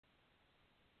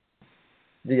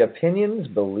The opinions,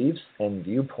 beliefs, and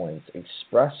viewpoints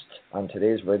expressed on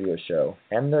today's radio show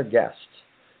and their guests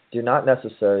do not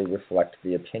necessarily reflect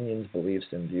the opinions, beliefs,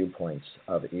 and viewpoints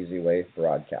of Easy Way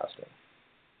Broadcasting.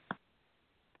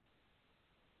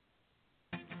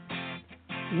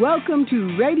 Welcome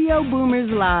to Radio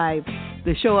Boomers Live,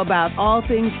 the show about all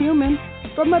things human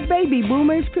from a baby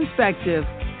boomer's perspective.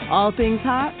 All things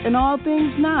hot and all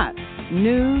things not.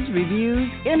 News, reviews,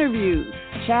 interviews,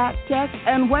 chat, tech,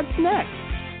 and what's next.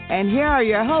 And here are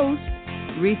your hosts,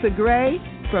 Retha Gray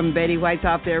from Betty White's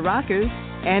Off Their Rockers,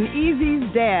 and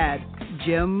Easy's dad,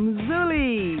 Jim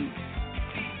Zuley.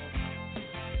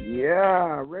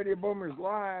 Yeah, Radio Boomers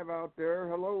Live out there.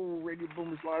 Hello, Radio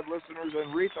Boomers Live listeners.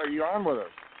 And Reith, are you on with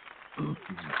us?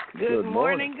 Good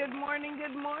morning, good morning,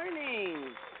 good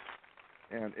morning.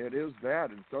 And it is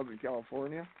that in Southern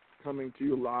California, coming to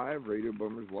you live, Radio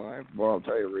Boomers Live. Well, I'll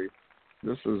tell you, Reith,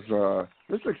 this is an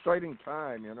exciting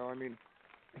time. You know, I mean,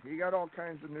 you got all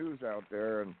kinds of news out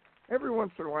there, and every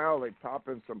once in a while they pop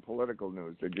in some political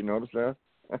news. Did you notice that?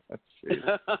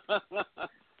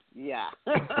 Yeah.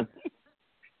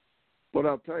 But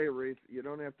I'll tell you, Reith, you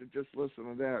don't have to just listen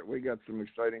to that. We got some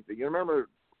exciting things. You remember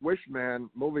Wishman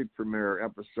movie premiere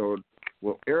episode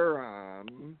will air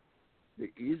on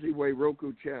the Easy Way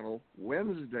Roku channel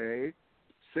Wednesday,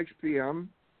 6 p.m.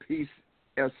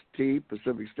 PST,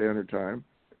 Pacific Standard Time,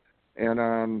 and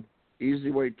on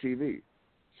Easy Way TV.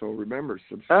 So remember,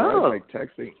 subscribe by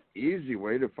texting Easy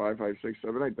Way to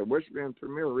 55678. The Wishman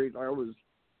premiere, Reith, I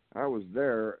was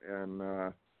there,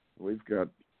 and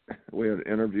we had an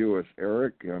interview with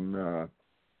Eric and the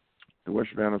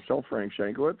Wishman himself, Frank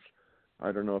Shankwitz.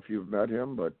 I don't know if you've met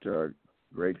him, but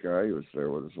great guy. He was there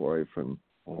with his wife, and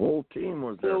the whole team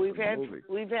was there. So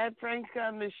we've had Frank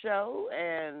on the show,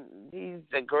 and he's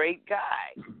a great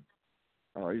guy.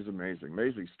 Oh, he's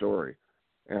amazing story.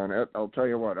 And I'll tell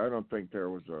you what, I don't think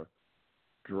there was a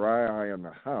dry eye in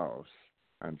the house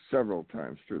on several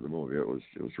times through the movie. It was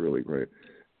really great.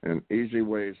 And Easy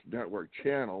Way's network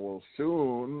channel will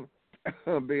soon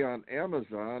be on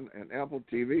Amazon and Apple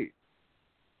TV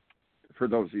for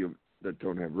those of you that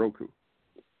don't have Roku.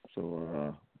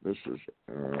 So this is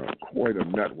quite a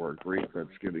network, Reith,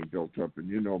 that's getting built up, and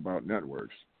you know about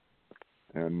networks.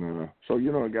 And so,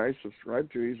 you know, guys,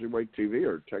 subscribe to Easy Way TV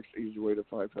or text Easy Way to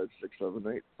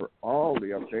 55678 for all the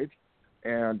updates.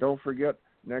 And don't forget,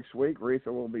 next week, Retha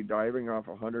will be diving off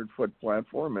a 100-foot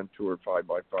platform into her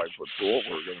 5x5-foot pool.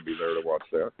 We're going to be there to watch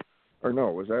that. Or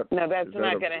no, was that? No, that's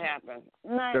not going to happen.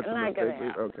 Not going to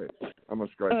happen. Okay, I'm going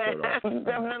to strike that off. That's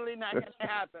definitely not going to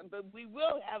happen. But we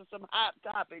will have some hot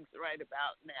topics right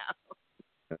about now.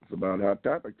 That's about hot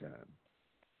topic time.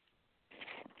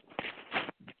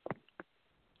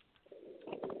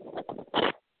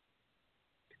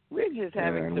 We're just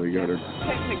having some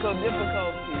technical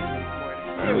difficulties this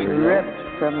morning. Here we go. Ripped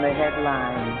from the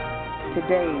headlines.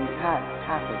 Today's hot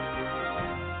topic.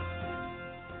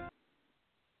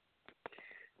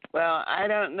 Well, I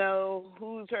don't know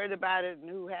who's heard about it and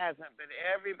who hasn't, but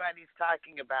everybody's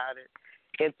talking about it.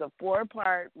 It's a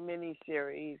 4-part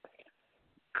miniseries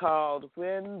called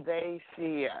When They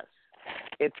See Us.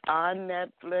 It's on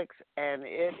Netflix, and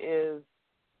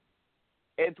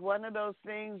it's one of those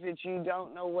things that you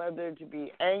don't know whether to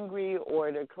be angry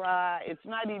or to cry. It's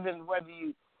not even whether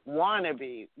you want to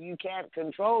be. You can't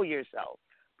control yourself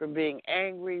from being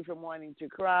angry, from wanting to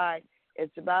cry.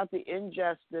 It's about the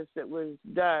injustice that was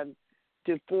done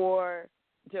to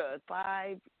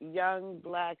 5 young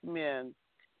black men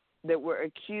that were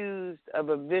accused of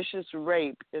a vicious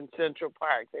rape in Central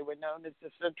Park. They were known as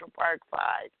the Central Park 5.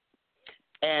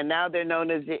 And now they're known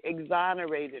as the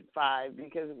exonerated 5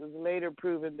 because it was later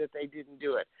proven that they didn't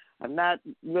do it. I'm not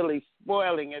really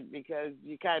spoiling it because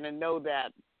you kind of know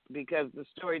that because the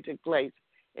story took place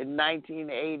in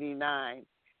 1989.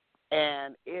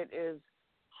 And it is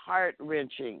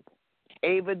heart-wrenching.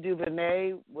 Ava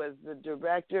DuVernay was the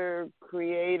director,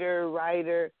 creator,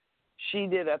 writer. She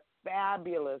did a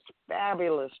fabulous,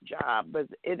 fabulous job, but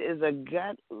it is a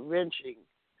gut-wrenching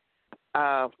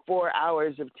 4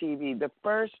 hours of TV. The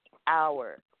first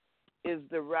hour is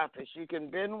the roughest. You can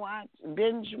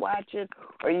binge watch it,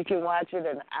 or you can watch it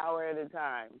an hour at a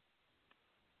time.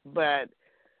 But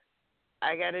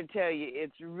I got to tell you,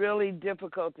 it's really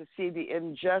difficult to see the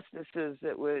injustices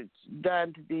that were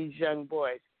done to these young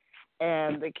boys.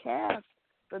 And the cast,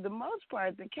 for the most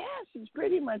part, the cast is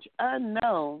pretty much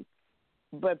unknown,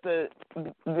 but the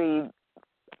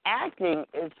acting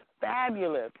is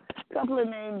fabulous. A couple of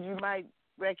names you might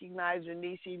recognize are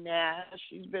Niecy Nash.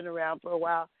 She's been around for a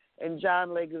while. And John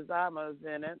Leguizamo's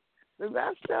in it. The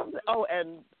rest of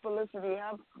and Felicity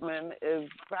Huffman is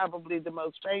probably the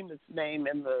most famous name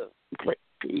in the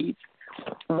piece.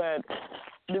 But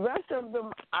the rest of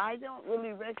them I don't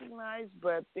really recognize,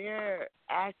 but their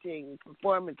acting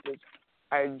performances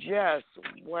are just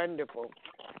wonderful.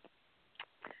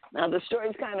 Now, the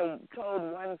story's kind of told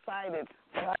one-sided.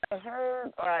 I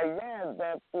heard or I read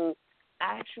that the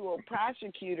actual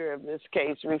prosecutor of this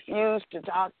case refused to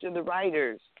talk to the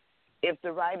writers if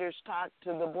the writers talked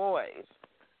to the boys.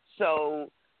 So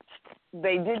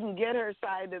they didn't get her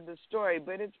side of the story,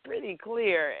 but it's pretty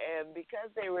clear. And because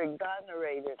they were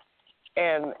exonerated,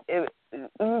 and you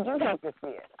just have to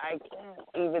see it. I can't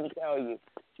even tell you.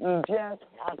 You just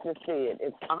have to see it.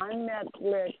 It's on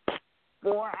Netflix,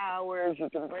 4 hours. You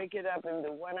can break it up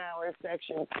into 1 hour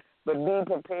sections, but be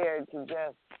prepared to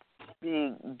just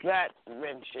be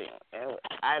gut-wrenching. And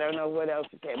I don't know what else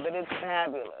to say, but it's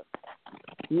fabulous.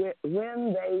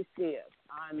 When They See Us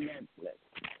on Netflix.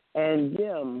 And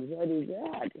Jim, what is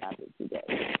your hot topic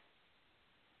today?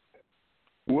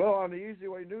 Well, on the Easy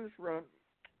Way News front,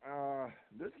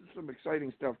 this is some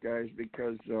exciting stuff, guys,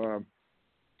 because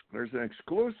there's an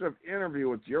exclusive interview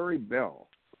with Jerry Bell,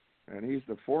 and he's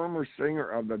the former singer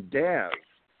of the Dazz,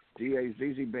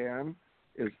 D-A-Z-Z band,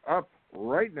 is up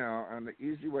right now on the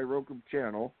Easy Way Roku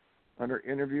channel under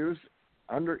interviews.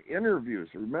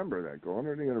 Remember that. Go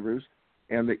under the interviews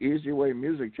and the Easy Way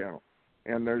Music channel.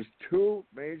 And there's 2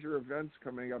 major events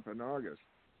coming up in August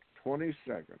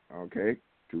 22nd, okay?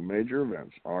 2 major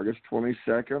events. August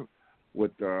 22nd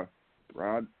with the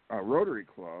Rotary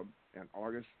Club, and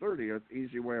August 30th,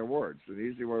 Easy Way Awards. The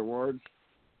Easy Way Awards,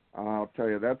 I'll tell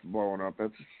you, that's blowing up.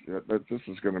 This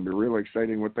is going to be really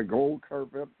exciting with the gold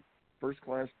carpet,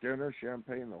 first-class dinner,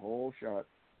 champagne, the whole shot.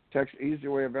 Text Easy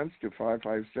Way Events to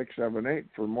 55678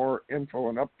 for more info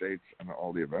and updates on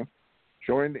all the events.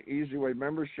 Join the Easy Way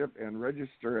membership and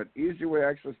register at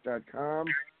easywayaccess.com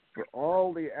for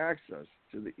all the access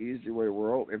to the Easy Way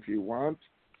world. If you want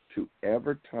to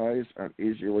advertise on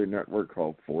Easy Way Network,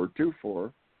 call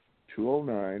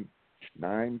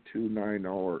 424-209-9290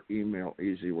 or email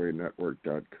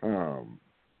easywaynetwork.com.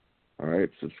 All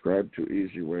right, subscribe to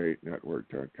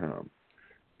easywaynetwork.com.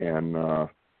 And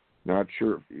not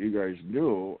sure if you guys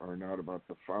knew or not about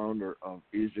the founder of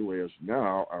Easy Way is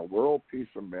now a World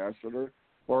Peace Ambassador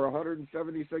for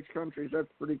 176 countries.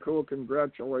 That's pretty cool.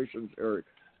 Congratulations, Eric.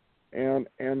 And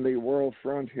the World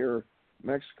Front here,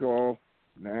 Mexico,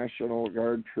 National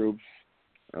Guard troops.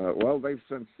 They've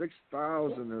sent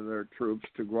 6,000 of their troops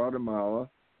to Guatemala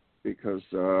because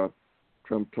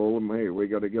Trump told them, hey, we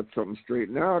got to get something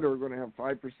straightened out or we're going to have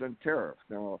 5% tariff.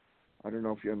 Now, I don't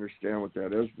know if you understand what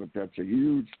that is, but that's a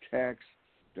huge tax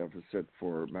deficit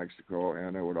for Mexico,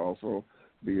 and it would also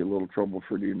be a little trouble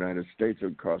for the United States. It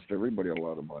would cost everybody a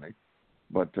lot of money.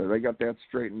 But they got that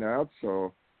straightened out,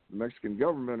 so the Mexican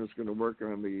government is going to work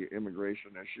on the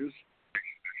immigration issues,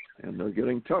 and they're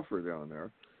getting tougher down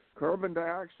there. Carbon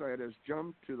dioxide has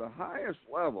jumped to the highest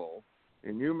level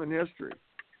in human history.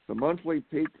 The monthly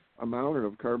peak amount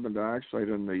of carbon dioxide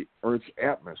in the Earth's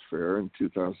atmosphere in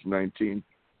 2019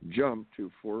 jumped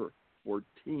to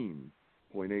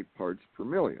 14.8 parts per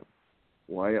million.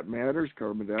 Why it matters?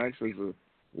 Carbon dioxide is a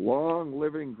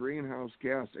long-living greenhouse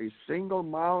gas. A single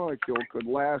molecule could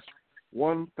last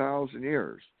 1,000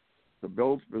 years. The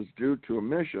build is due to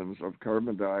emissions of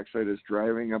carbon dioxide is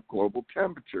driving up global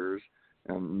temperatures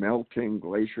and melting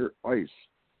glacier ice.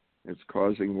 It's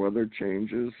causing weather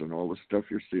changes and all the stuff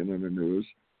you're seeing in the news.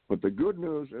 But the good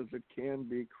news is it can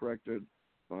be corrected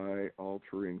by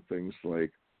altering things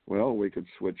like, we could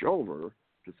switch over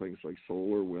to things like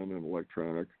solar, wind, and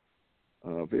electronic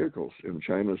vehicles. And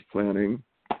China's planning,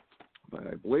 by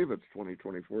I believe it's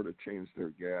 2024, to change their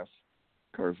gas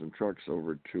cars and trucks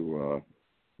over to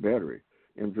battery.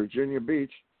 In Virginia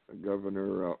Beach, the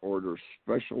governor orders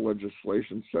special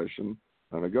legislation session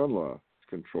on a gun law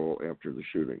control after the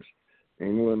shootings.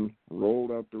 England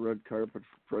rolled out the red carpet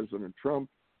for President Trump.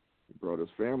 He brought his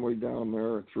family down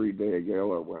there. A 3-day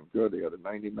gala went good. He had a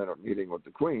 90-minute meeting with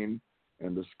the Queen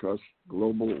and discussed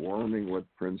global warming with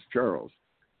Prince Charles.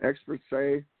 Experts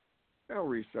say no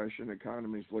recession,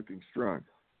 economy's looking strong.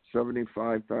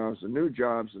 75,000 new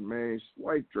jobs in May,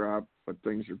 slight drop, but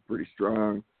things are pretty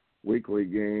strong. Weekly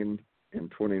gain in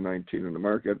 2019 in the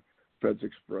market. Feds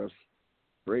express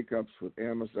breakups with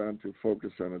Amazon to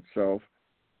focus on itself.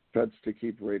 Feds to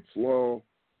keep rates low,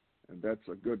 and that's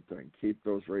a good thing. Keep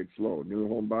those rates low. New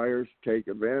home buyers, take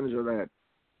advantage of that,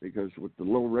 because with the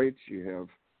low rates, you have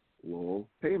low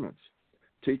payments.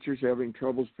 Teachers having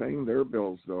troubles paying their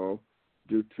bills, though,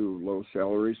 due to low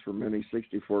salaries. For many,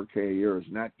 $64K a year is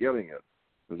not getting it,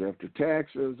 because after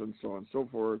taxes and so on and so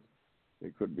forth, they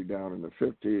could be down in the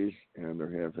 50s, and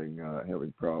they're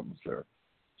having problems there.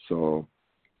 So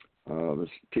The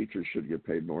teachers should get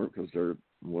paid more because they're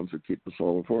the ones who keep us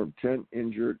all informed. 10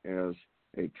 injured as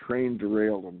a train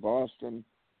derailed in Boston.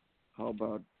 How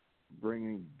about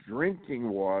bringing drinking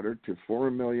water to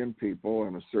 4 million people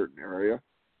in a certain area?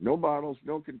 No bottles,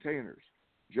 no containers,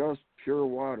 just pure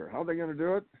water. How are they going to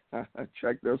do it?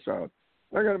 Check this out.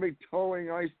 They're going to be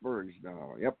towing icebergs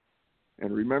now. Yep.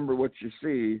 And remember, what you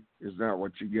see is not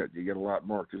what you get. You get a lot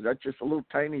more because that's just a little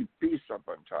tiny piece up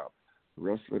on top. The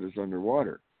rest of it is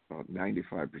underwater, about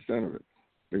 95% of it.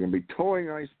 They're going to be towing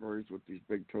icebergs with these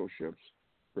big tow ships,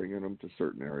 bringing them to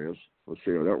certain areas. Let's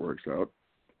see how that works out.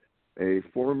 A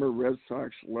former Red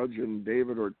Sox legend,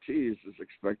 David Ortiz, is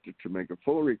expected to make a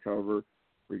full recovery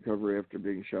after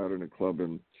being shot in a club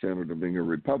in Santo Domingo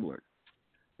Republic.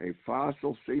 A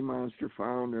fossil sea monster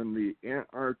found in the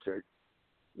Antarctic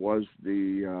was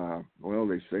they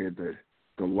say the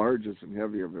largest and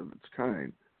heaviest of its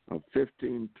kind. A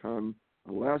 15-ton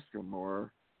Alaska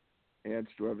Moor adds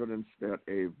to evidence that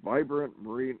a vibrant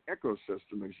marine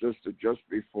ecosystem existed just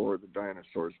before the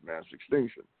dinosaurs' mass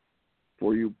extinction.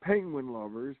 For you penguin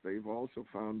lovers, they've also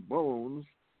found bones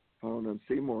found on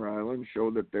Seymour Island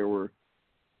show that there were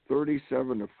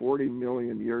 37 to 40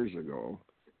 million years ago,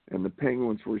 and the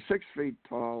penguins were 6 feet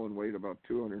tall and weighed about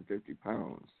 250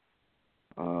 pounds.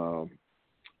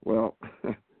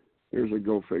 Here's a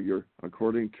go figure.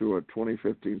 According to a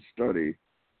 2015 study,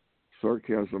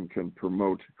 sarcasm can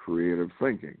promote creative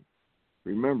thinking.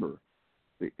 Remember,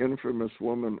 the infamous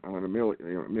woman on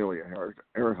Amelia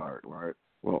Earhart, right?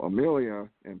 Well, Amelia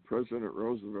and President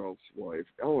Roosevelt's wife,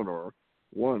 Eleanor,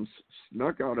 once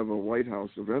snuck out of a White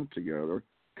House event together,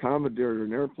 commandeered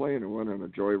an airplane, and went on a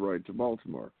joyride to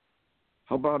Baltimore.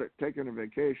 How about it taking a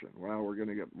vacation? Well, we're going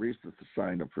to get Reese to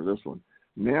sign up for this one.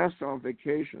 Nassau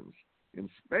vacations in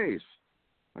space.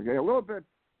 Okay, a little bit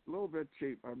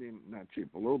cheap. I mean, not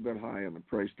cheap, a little bit high on the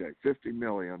price tag. $50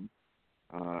 million,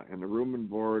 and the room and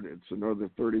board. It's another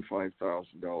 $35,000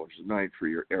 a night for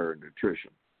your air and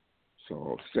nutrition.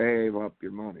 So save up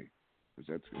your money, because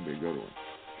that's going to be a good one.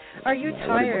 Are you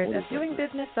tired of doing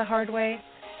business the hard way?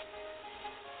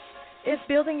 Is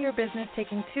building your business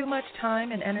taking too much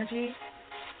time and energy?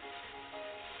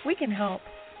 We can help.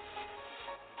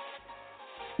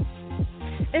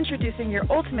 Introducing your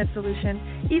ultimate solution,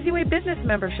 EasyWay Business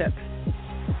Membership.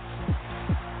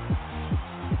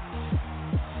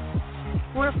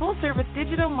 We're a full-service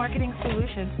digital marketing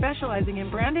solution specializing in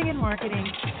branding and marketing,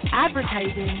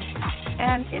 advertising,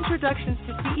 and introductions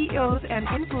to CEOs and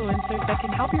influencers that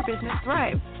can help your business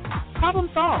thrive. Problem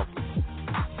solved.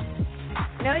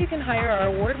 Now you can hire our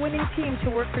award-winning team to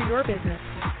work for your business.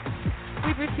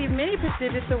 We've received many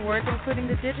prestigious awards, including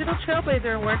the Digital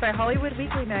Trailblazer Award by Hollywood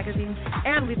Weekly magazine,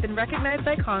 and we've been recognized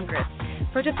by Congress.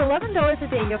 For just $11 a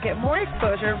day, you'll get more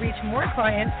exposure, reach more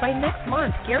clients by next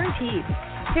month, guaranteed.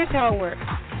 Here's how it works.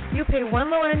 You pay one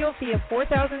low annual fee of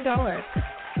 $4,000,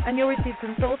 and you'll receive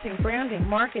consulting, branding,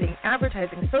 marketing,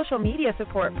 advertising, social media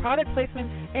support, product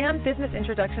placement, and business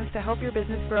introductions to help your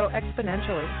business grow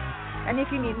exponentially. And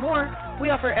if you need more, we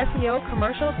offer SEO,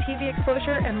 commercial, TV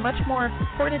exposure, and much more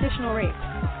for an additional rate.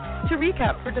 To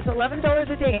recap, for just $11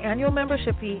 a day annual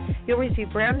membership fee, you'll receive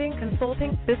branding,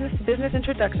 consulting, business-to-business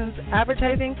introductions,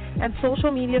 advertising, and social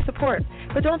media support.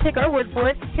 But don't take our word for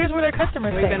it. Here's what our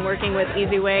customers say. We've been working with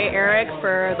EasyWay Eric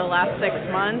for the last 6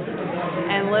 months,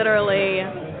 and literally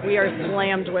we are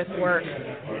slammed with work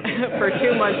for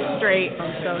 2 months straight,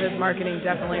 so his marketing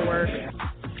definitely works.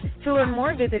 To learn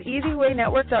more, visit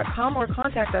EasyWayNetwork.com or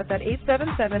contact us at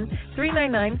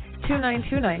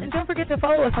 877-399-2929. And don't forget to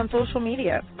follow us on social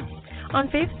media. On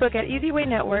Facebook at EasyWay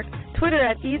Network, Twitter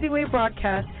at EasyWay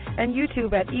Broadcast, and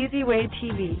YouTube at EasyWay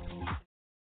TV.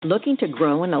 Looking to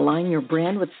grow and align your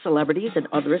brand with celebrities and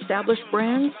other established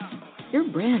brands? Your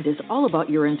brand is all about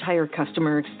your entire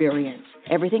customer experience.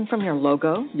 Everything from your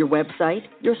logo, your website,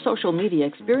 your social media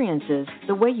experiences,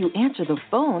 the way you answer the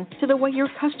phone, to the way your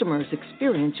customers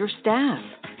experience your staff.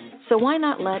 So why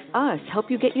not let us help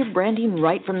you get your branding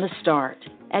right from the start?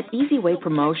 At EasyWay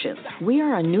Promotions, we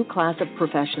are a new class of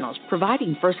professionals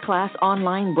providing first-class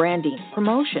online branding,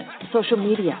 promotion, social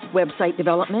media, website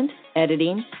development,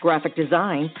 editing, graphic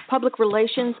design, public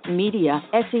relations, media,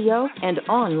 SEO, and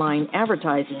online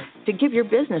advertising to give your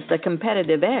business the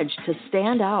competitive edge to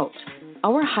stand out.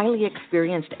 Our highly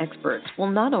experienced experts will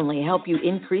not only help you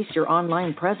increase your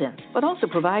online presence, but also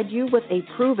provide you with a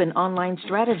proven online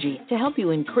strategy to help you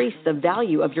increase the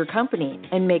value of your company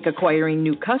and make acquiring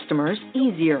new customers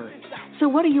easier. So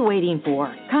what are you waiting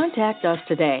for? Contact us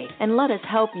today and let us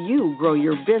help you grow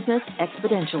your business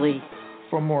exponentially.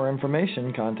 For more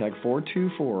information, contact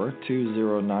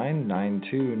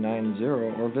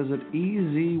 424-209-9290 or visit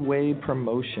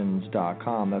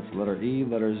easywaypromotions.com. That's letter E,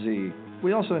 letter Z.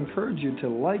 We also encourage you to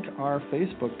like our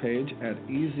Facebook page at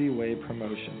Easy Way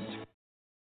Promotions.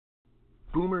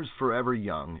 Boomers Forever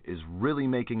Young is really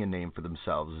making a name for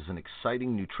themselves as an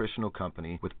exciting nutritional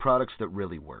company with products that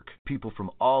really work. People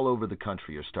from all over the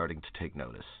country are starting to take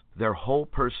notice. Their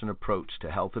whole-person approach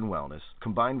to health and wellness,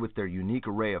 combined with their unique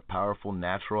array of powerful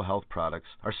natural health products,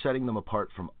 are setting them apart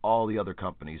from all the other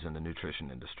companies in the nutrition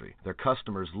industry. Their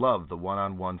customers love the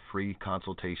one-on-one free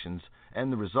consultations and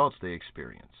the results they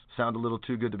experience. Sound a little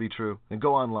too good to be true? Then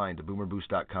go online to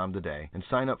boomerboost.com today and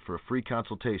sign up for a free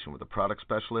consultation with a product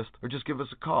specialist, or just give us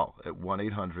a call at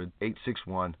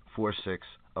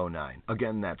 1-800-861-4609.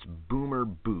 Again, that's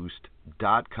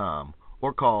boomerboost.com,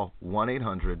 or call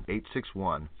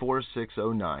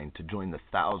 1-800-861-4609 to join the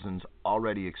thousands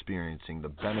already experiencing the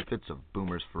benefits of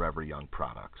Boomers Forever Young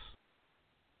products.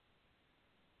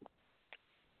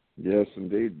 Yes,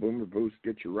 indeed. Boomer Boost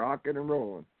gets you rocking and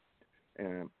rolling.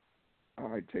 And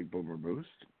I take Boomer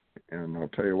Boost, and I'll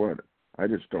tell you what, I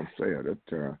just don't say it.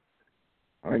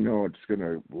 I know it's going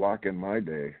to lock in my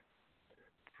day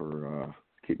for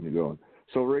keeping me going.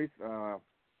 So, Reith,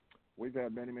 we've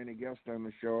had many, many guests on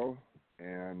the show,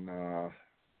 and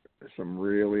some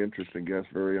really interesting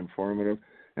guests, very informative.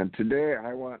 And today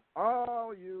I want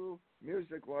all you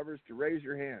music lovers to raise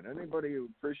your hand. Anybody who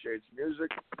appreciates music?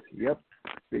 Yep,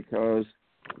 because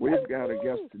we've got a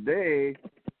guest today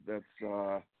that's,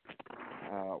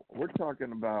 we're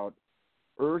talking about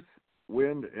Earth,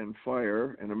 Wind, and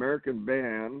Fire, an American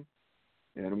band,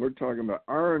 and we're talking about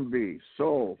R&B,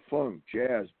 soul, funk,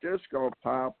 jazz, disco,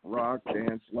 pop, rock,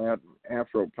 dance, Latin,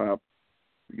 Afro pop,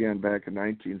 began back in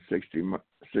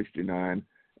 1969,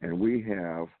 and we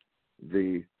have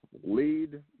the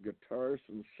lead guitarist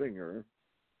and singer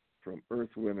from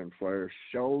Earth, Wind, and Fire,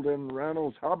 Sheldon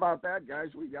Reynolds. How about that,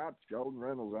 guys? We got Sheldon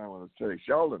Reynolds on with us today.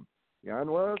 Sheldon, you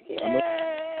on with us? Yay!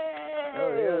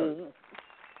 Oh, yeah.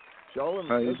 Sheldon,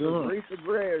 how you this doing? is Rita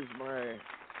Gray is my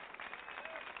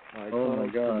oh, my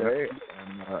God. today,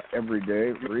 and every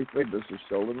day, Rita, this is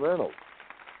Sheldon Reynolds.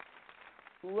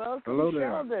 Welcome, Hello there.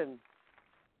 Sheldon.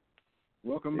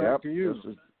 Welcome back to you.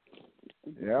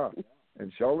 Yeah.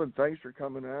 And Sheldon, thanks for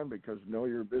coming on, because I know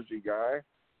you're a busy guy,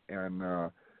 and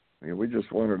we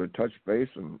just wanted to touch base,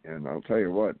 and I'll tell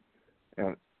you what.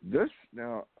 And this,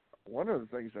 now, one of the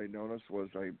things I noticed was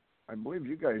I believe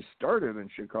you guys started in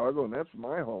Chicago, and that's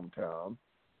my hometown,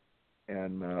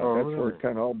 and that's really? where it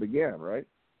kind of all began, right?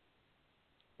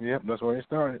 Yep, that's where it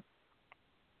started.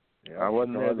 Yeah, I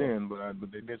wasn't Chicago. there then,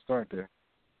 but they did start there.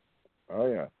 Oh,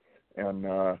 yeah. And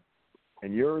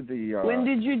you're the... when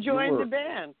did you join the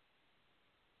band?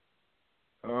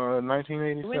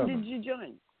 1987. When did you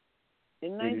join?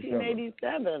 In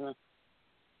 1987.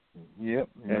 Yep,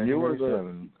 and you were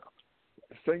the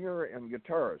singer and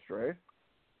guitarist, right?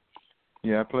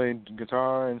 Yeah, I played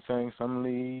guitar and sang some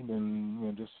lead,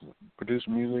 and just produced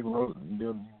music, wrote, and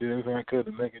did everything I could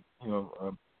to make it,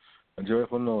 a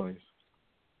joyful noise.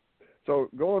 So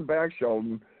going back,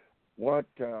 Sheldon, what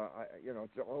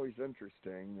it's always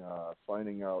interesting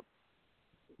finding out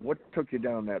what took you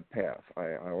down that path.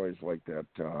 I always like that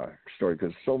story,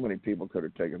 because so many people could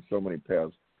have taken so many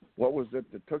paths. What was it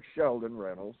that took Sheldon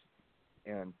Reynolds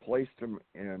and placed him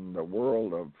in the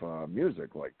world of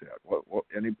music like that? What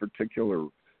any particular,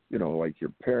 like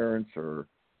your parents or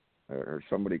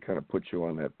somebody kind of put you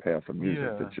on that path of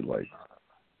music that you like?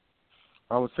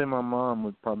 I would say my mom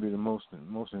would probably be the most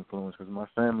influence, because my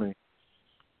family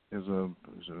is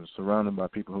surrounded by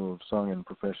people who have sung in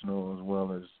professional as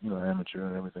well as amateur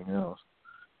and everything else.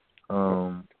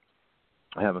 I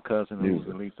have a cousin who's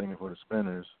the lead singer for the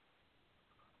Spinners.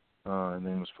 His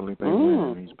name was Felipe,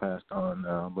 and he's passed on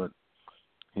now. But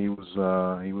he was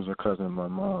a cousin of my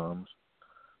mom's.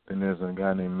 Then there's a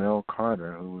guy named Mel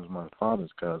Carter, who was my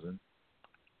father's cousin,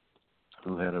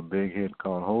 who had a big hit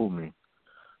called "Hold Me,"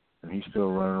 and he's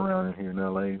still running around in here in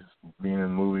L.A., being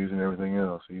in movies and everything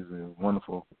else. He's a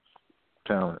wonderful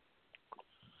talent.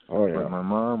 Oh yeah. But my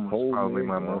mom was probably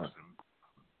my most.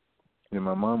 Yeah,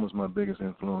 my mom was my biggest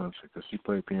influence, because she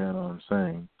played piano and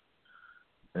sang.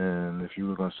 And if you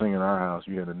were going to sing in our house,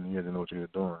 you had to know what you were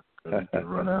doing, because you could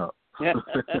run out. Yeah.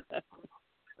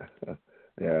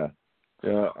 I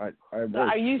so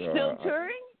are you still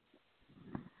touring?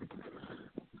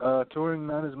 Touring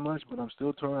not as much, but I'm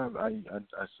still touring. I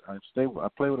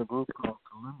play with a group called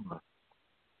Kalimba.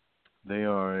 They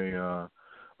are a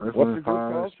Earth, Wind, and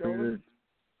Fire Spirit.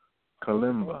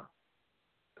 Kalimba.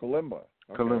 Kalimba.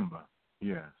 Okay. Kalimba.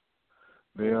 Yes.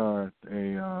 They are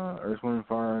a Earth, Wind, and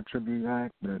Fire tribute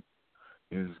act that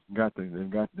they've got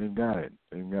it.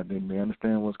 They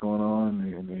understand what's going on,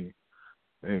 and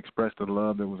they express the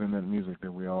love that was in that music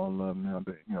that we all love now.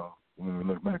 That when we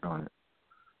look back on it,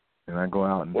 and I go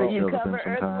out and Will you chill with them cover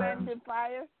Earth, sometimes. Wind, and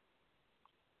Fire?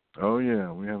 Oh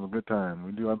yeah, we have a good time.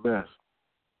 We do our best.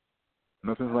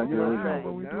 Nothing's like the original,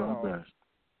 but we do our best.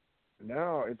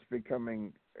 Now it's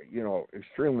becoming,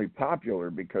 extremely popular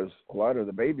because a lot of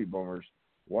the baby boomers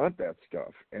want that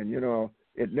stuff. And,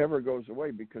 it never goes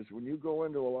away because when you go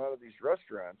into a lot of these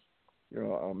restaurants,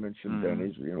 I'll mention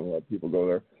Denny's, a lot of people go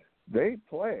there, they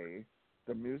play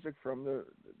the music from the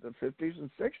 50s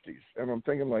and 60s. And I'm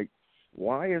thinking, like,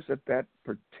 why is it that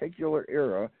particular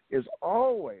era is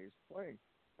always playing?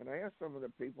 And I asked some of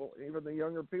the people, even the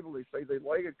younger people, they say they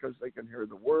like it because they can hear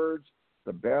the words,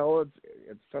 the ballads.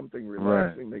 It's something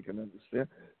relaxing they can understand.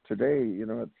 Today,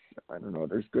 it's, I don't know,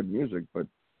 there's good music, but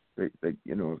they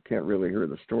can't really hear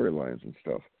the storylines and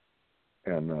stuff.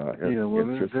 And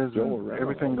it's just still around.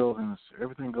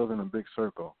 Everything goes in a big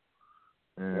circle.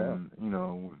 And,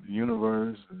 the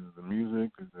universe, the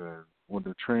music,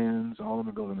 the trends, all of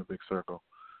it goes in a big circle.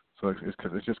 So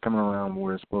it's just coming around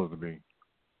where it's supposed to be.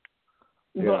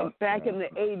 Well, back in the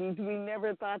 80s, we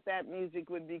never thought that music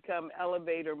would become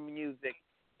elevator music.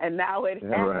 And now it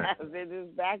has. Right. It is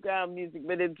background music,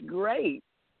 but it's great.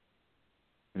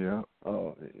 Yeah.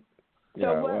 Oh,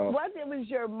 So what was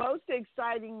your most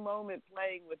exciting moment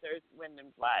playing with Earth, Wind,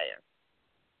 and Fire?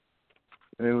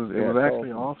 It was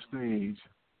actually off stage.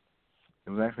 It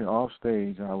was actually off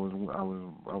stage. I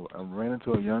ran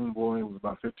into a young boy who was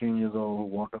about 15 years old who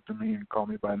walked up to me and called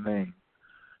me by name.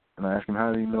 And I asked him,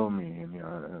 how did he know me? And,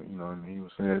 and he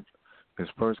said his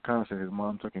first concert his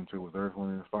mom took him to was Earth,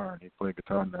 Wind, and Fire, and he played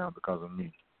guitar now because of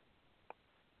me.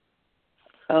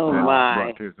 Oh, and my. It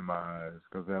brought tears to my eyes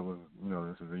because that was,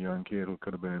 this is a young kid who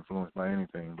could have been influenced by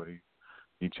anything, but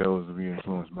he chose to be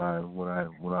influenced by what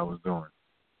I was doing.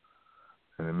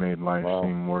 And it made life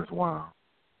seem worthwhile.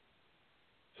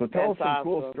 So tell us some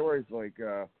cool stories, like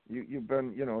you've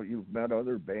been, you've met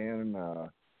other band,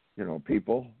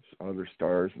 people, other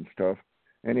stars and stuff.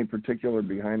 Any particular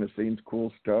behind-the-scenes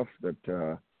cool stuff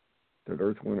that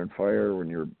Earth, Wind, and Fire when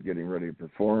you're getting ready to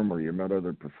perform, or you met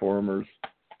other performers,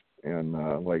 and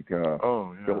Bill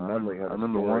Medley had a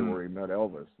story where he met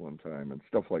Elvis one time and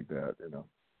stuff like that,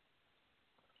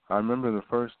 I remember the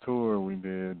first tour we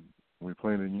did. We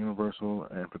played at Universal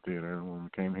Amphitheater when we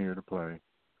came here to play.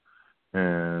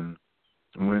 And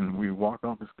when we walked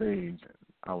off the stage,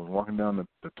 I was walking down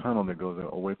the tunnel that goes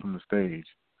away from the stage.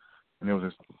 And there was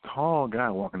this tall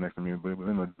guy walking next to me, but it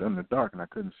was in the dark, and I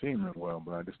couldn't see him well,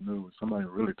 but I just knew it was somebody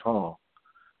really tall.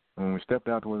 And when we stepped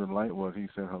out to where the light was, he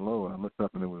said hello, and I looked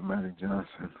up, and it was Magic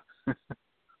Johnson.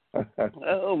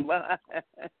 Oh, my.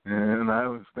 And I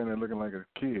was standing there looking like a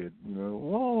kid,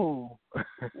 whoa.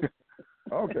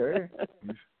 Okay.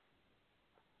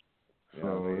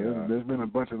 So there's been a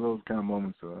bunch of those kind of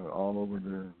moments all over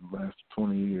the last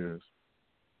 20 years.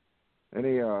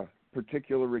 Any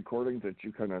particular recordings that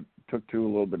you kind of took to a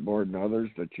little bit more than others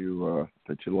that you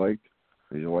liked,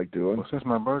 that you like doing? Well, since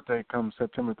my birthday comes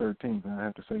September 13th, I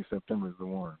have to say September is the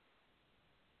one.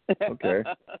 Okay.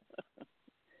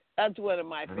 That's one of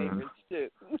my favorites, too.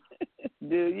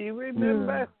 Do you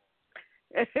remember?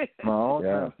 Yeah. My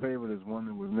all-time favorite is one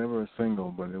that was never a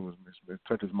single, but it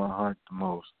touches my heart the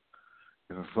most.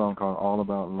 It's a song called All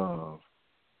About Love.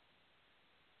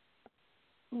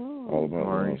 All About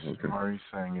Love. Okay. Maurice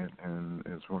sang it, and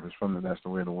it's from the That's the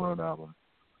Way of the World album.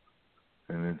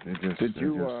 And it just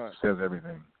says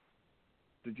everything.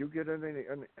 Did you get any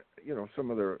some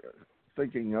of the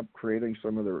thinking up, creating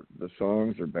some of the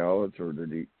songs or ballads, or did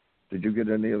you get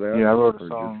any of that? Yeah, I wrote a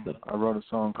song. I wrote a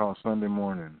song called Sunday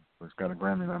Morning, which got a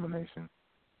Grammy nomination.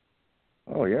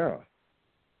 Oh yeah,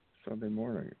 Sunday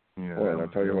Morning. Yeah, boy, I'll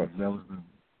tell you what. That was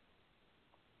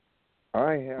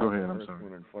I have Go ahead, I'm Earth, sorry.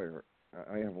 Wind, and Fire.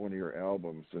 I have one of your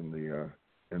albums in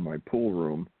my pool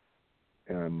room,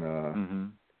 and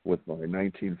with my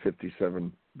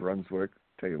 1957 Brunswick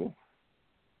table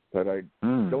that I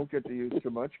don't get to use too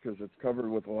much because it's covered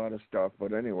with a lot of stuff.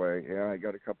 But anyway, I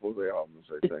got a couple of the albums,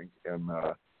 I think, and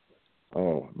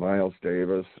Miles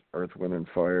Davis, Earth, Wind, and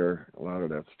Fire, a lot of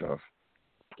that stuff,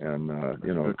 and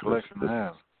good collection to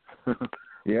have.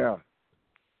 Yeah,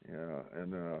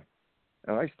 and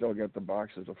I still get the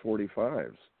boxes of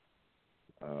 45s.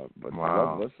 But I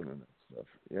love listening to stuff.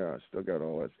 Yeah, I still got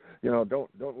all that.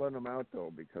 Don't lend them out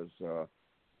though, because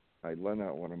I lent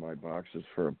out one of my boxes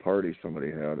for a party somebody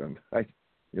had, and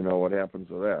what happens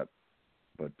to that.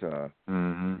 But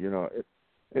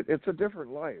it's a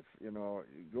different life.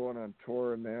 Going on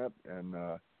tour and that, and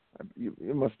you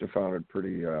must have found it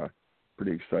pretty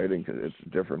pretty exciting because it's a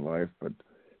different life. But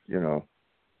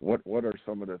what are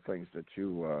some of the things that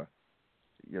you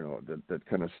that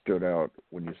kind of stood out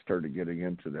when you started getting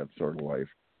into that sort of life?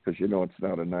 Because it's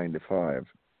not a 9 to 5.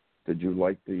 Did you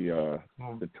like the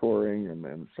touring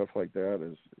and stuff like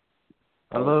that?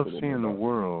 I love seeing the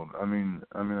world. I mean,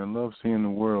 I love seeing the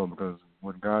world because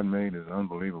what God made is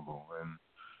unbelievable. And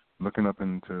looking up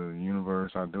into the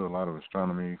universe, I do a lot of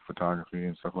astronomy, photography,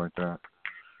 and stuff like that.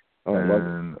 Oh, I love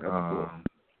it. That's cool.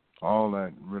 All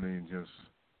that really just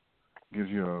gives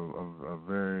you a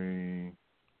very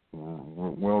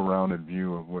well-rounded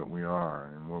view of what we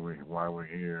are and why we're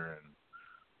here, and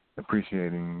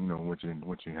appreciating what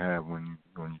you have when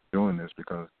you're doing this,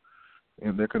 because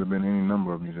there could have been any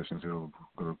number of musicians who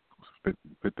could have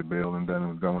fit the bill and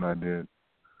done what I did,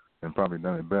 and probably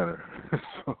done it better.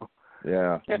 So,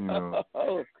 yeah.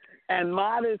 And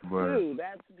modest too.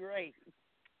 That's great.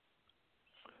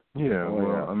 Yeah.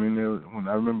 I mean, when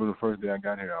I remember the first day I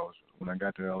got here, when I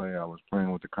got to LA, I was playing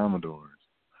with the Commodores,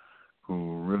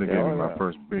 who really gave me my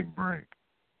first big break.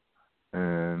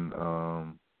 And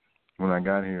when I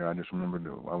got here, I just remember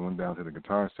I went down to the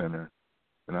Guitar Center,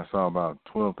 and I saw about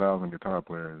 12,000 guitar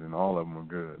players, and all of them were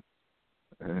good.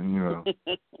 And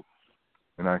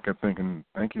and I kept thinking,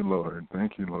 "Thank you, Lord.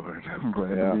 Thank you, Lord. I'm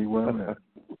glad to be where I'm at."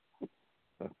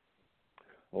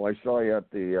 Well, I saw you at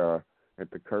the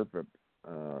Carpet.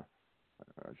 I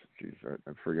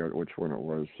forget which one it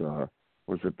was.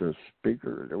 Was it the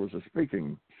speaker? It was a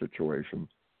speaking situation.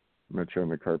 Met you on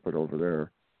the Carpet over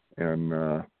there, and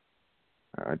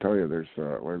I tell you,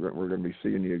 we're going to be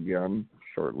seeing you again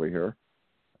shortly here.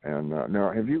 And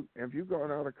now, have you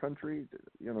gone out of country?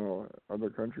 Other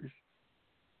countries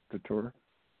to tour?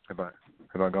 Have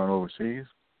I gone overseas?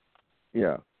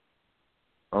 Yeah.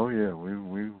 Oh yeah,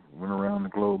 we went around the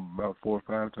globe about 4 or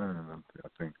 5 times, I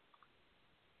think.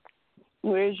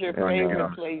 Where's your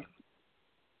favorite place?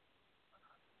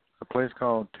 A place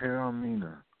called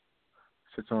Taormina.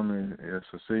 Sits on the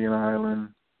Sicilian island.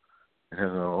 It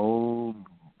has an old,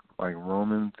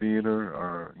 Roman theater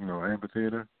or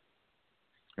amphitheater,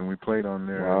 and we played on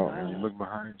there. Wow. And you look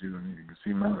behind you and you can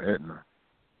see Mount Etna.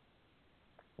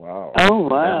 Wow. Oh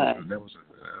wow.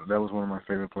 That was one of my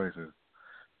favorite places.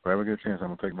 If I ever get a chance, I'm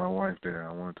gonna take my wife there.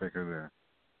 I want to take her there.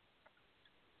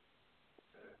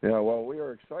 Yeah, well, we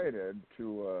are excited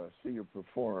to see you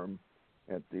perform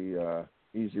at the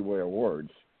Easy Way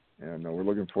Awards, and we're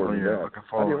looking forward to that. Looking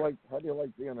forward. How do you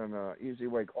like being an Easy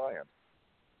Way client?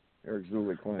 Eric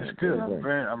Zuley client. It's good.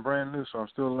 I'm brand new, so I'm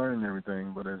still learning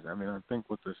everything. But I think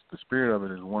with the spirit of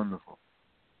it is wonderful.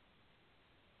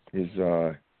 He's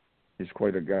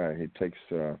quite a guy. He's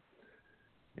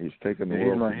taken the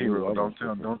world. He's my hero. Don't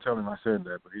tell him I said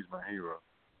that, but he's my hero.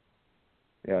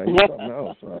 Yeah, he's something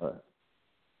else.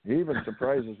 He even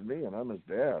surprises me, and I'm his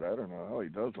dad. I don't know how he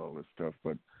does all this stuff,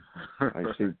 but I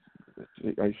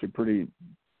see pretty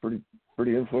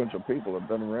influential people have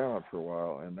been around for a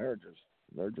while, and they're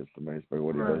just amazed by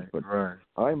what he does. But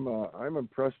I'm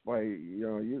impressed by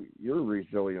your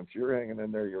resilience. You're hanging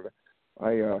in there.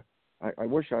 I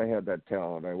wish I had that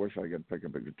talent. I wish I could pick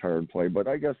up a guitar and play, but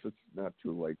I guess it's not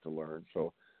too late to learn.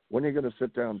 So when are you going to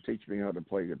sit down and teach me how to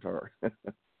play guitar?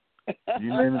 You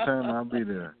name the time, I'll be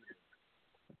there.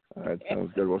 All right,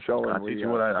 sounds good. Well, Sheldon, I teach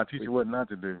you what not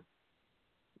to do.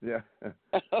 Yeah.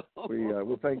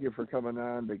 We thank you for coming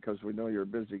on because we know you're a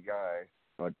busy guy.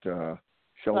 But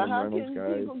Sheldon Reynolds, guys. How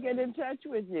can people get in touch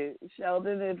with you,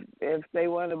 Sheldon, if they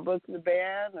want to book the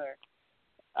band, or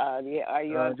are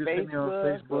you on just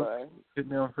Facebook? Hit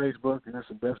me on Facebook, and that's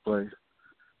the best place.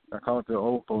 I call it the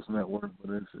old folks network,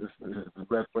 but it's the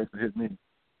best place to hit me.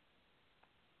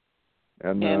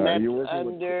 And that's you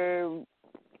under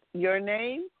your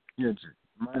name? Yeah,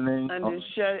 my name. Under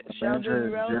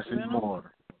Sheldon Reynolds? Jesse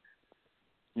Moore.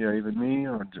 Yeah, either me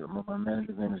or my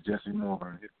manager's name is Jesse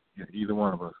Moore. Yeah, either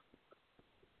one of us.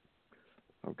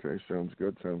 Okay, sounds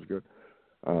good.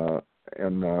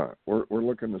 And we're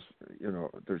looking to,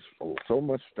 there's so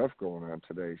much stuff going on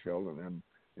today, Sheldon,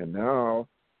 and now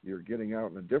you're getting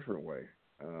out in a different way.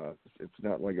 It's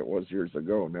not like it was years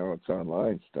ago. Now it's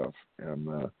online stuff,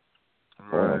 and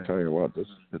I'll tell you what,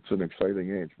 it's an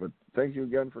exciting age. But thank you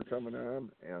again for coming on,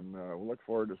 and we'll look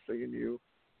forward to seeing you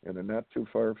in the not too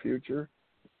far future.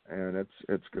 And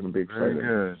it's going to be exciting.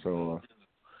 Very good. So,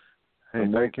 hey,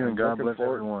 thank you, and God bless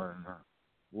everyone.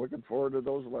 Looking forward to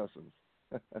those lessons.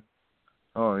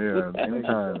 Oh yeah,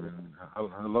 anytime. And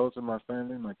hello to my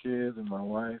family, my kids, and my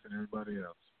wife, and everybody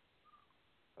else.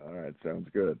 All right, sounds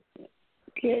good.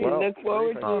 Okay, well, look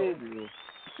forward to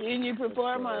seeing you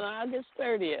perform on August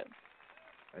 30th.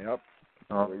 Yep.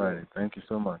 All right, thank you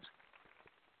so much.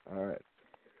 All right.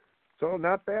 So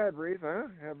not bad, Reese, huh?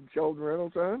 Having Sheldon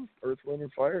Reynolds on, Earth, Wind,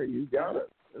 and Fire. You got it.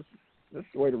 This is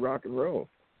the way to rock and roll.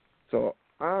 So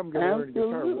I'm going to learn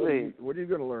guitar. What are you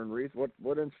going to learn, Reese?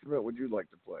 What instrument would you like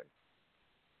to play?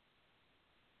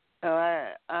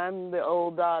 I'm the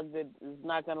old dog that is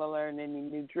not going to learn any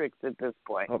new tricks at this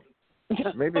point. Oh,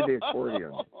 maybe the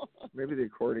accordion. Maybe the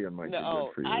accordion might be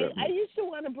good for you. I used to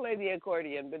want to play the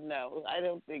accordion, but no, I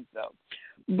don't think so.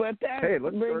 But that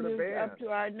let's brings start a us band. up to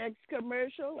our next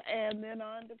commercial and then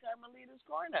on to Carmelita's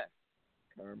Corner.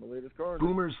 Carmelita's Corner.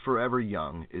 Boomers Forever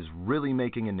Young is really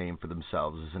making a name for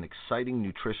themselves as an exciting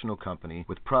nutritional company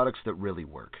with products that really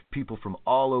work. People from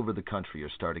all over the country are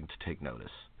starting to take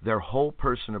notice. Their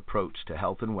whole-person approach to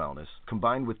health and wellness,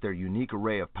 combined with their unique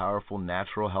array of powerful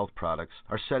natural health products,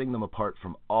 are setting them apart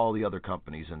from all the other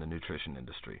companies in the nutrition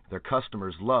industry. Their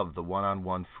customers love the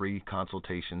one-on-one free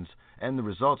consultations and the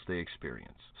results they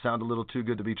experience. Sound a little too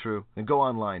good to be true? Then go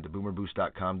online to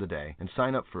boomerboost.com today and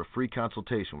sign up for a free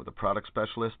consultation with a product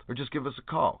specialist, or just give us a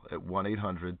call at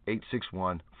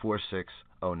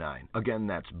 1-800-861-4609. Again,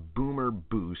 that's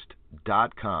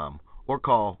boomerboost.com, or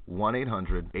call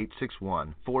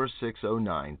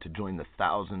 1-800-861-4609 to join the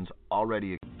thousands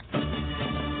already.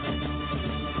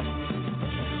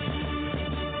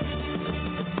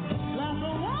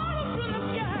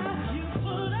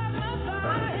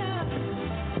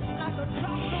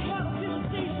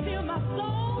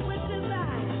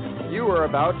 You are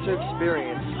about to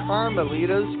experience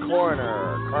Carmelita's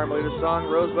Corner. Carmelita's song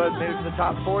Rosebud made it to the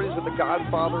top 40s with the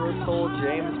godfather of soul,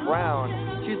 James Brown.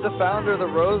 She's the founder of the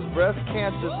Rose Breast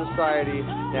Cancer Society.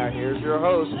 Now here's your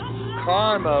host,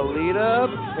 Carmelita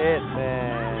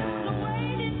Pittman.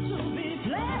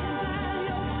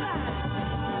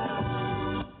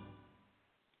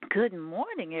 Good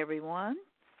morning, everyone.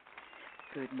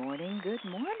 Good morning, good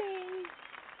morning.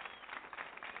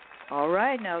 All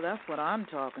right, now that's what I'm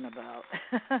talking about.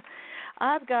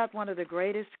 I've got one of the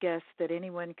greatest guests that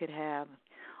anyone could have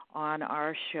on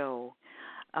our show.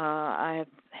 I have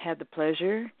had the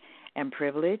pleasure and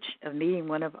privilege of meeting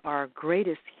one of our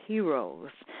greatest heroes.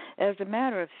 As a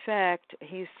matter of fact,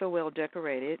 he's so well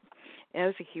decorated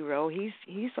as a hero.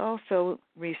 He's also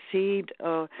received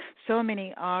so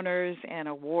many honors and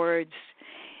awards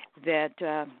that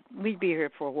we'd be here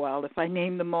for a while if I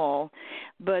named them all.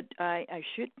 But I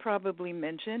should probably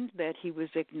mention that he was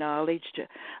acknowledged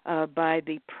by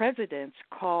the President's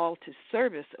Call to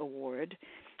Service Award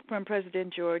from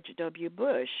President George W.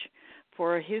 Bush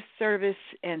for his service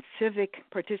and civic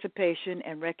participation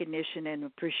and recognition and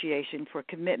appreciation for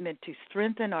commitment to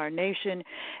strengthen our nation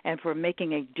and for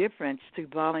making a difference through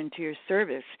volunteer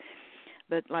service.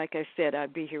 But like I said,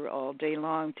 I'd be here all day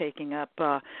long taking up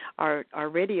our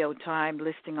radio time,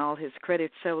 listing all his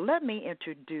credits. So let me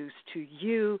introduce to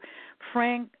you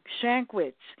Frank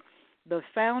Shankwitz, the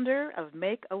founder of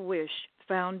Make-A-Wish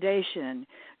Foundation.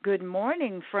 Good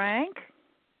morning, Frank.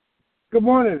 Good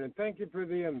morning, and thank you for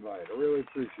the invite. I really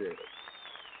appreciate it.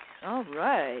 All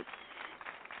right.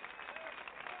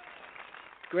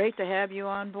 Great to have you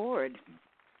on board.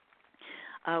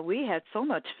 We had so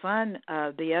much fun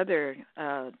the other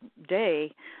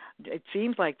day, it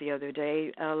seems like the other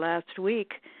day, last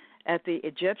week at the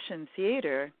Egyptian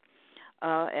Theater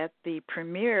at the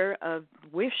premiere of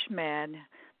Wishman,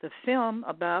 the film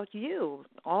about you,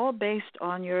 all based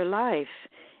on your life.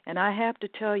 And I have to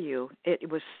tell you, it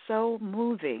was so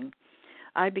moving.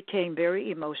 I became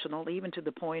very emotional, even to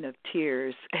the point of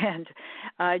tears, and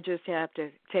I just have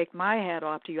to take my hat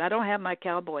off to you. I don't have my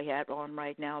cowboy hat on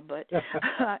right now, but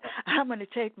I'm going to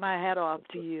take my hat off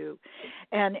to you.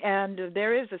 And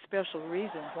there is a special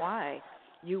reason why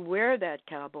you wear that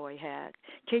cowboy hat.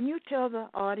 Can you tell the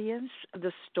audience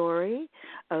the story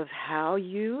of how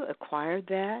you acquired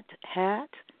that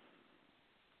hat?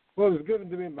 Well, it was given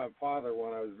to me by my father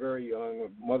when I was very young.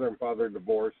 Mother and father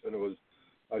divorced, and it was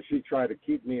she tried to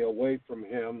keep me away from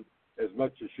him as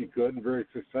much as she could, and very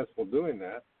successful doing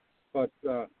that. But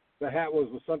the hat was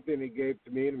something he gave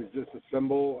to me, and it was just a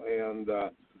symbol. And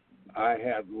I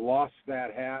had lost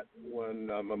that hat when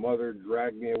my mother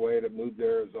dragged me away to move to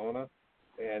Arizona,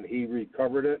 and he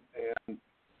recovered it, and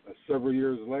several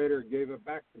years later gave it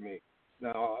back to me.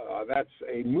 Now, that's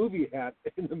a movie hat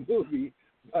in the movie,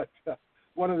 but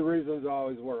one of the reasons I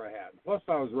always wear a hat. Plus,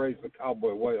 I was raised the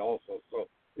cowboy way also, so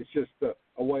it's just a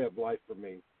way of life for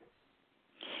me.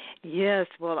 Yes,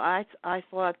 well, I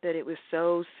thought that it was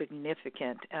so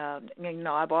significant.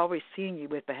 I've always seen you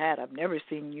with the hat. I've never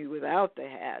seen you without the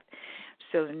hat.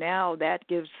 So now that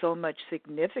gives so much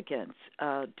significance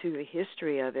to the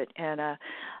history of it. And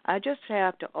I just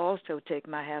have to also take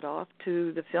my hat off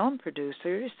to the film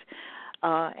producers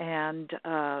and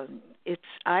it's,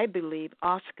 I believe,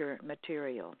 Oscar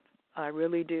material. I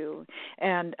really do,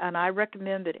 and I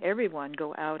recommend that everyone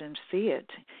go out and see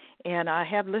it. And I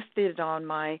have listed it on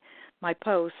my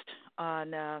post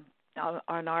on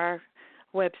our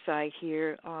website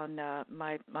here on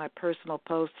my personal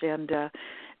post, and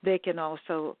they can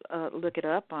also look it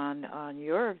up on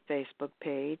your Facebook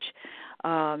page.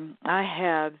 I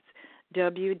have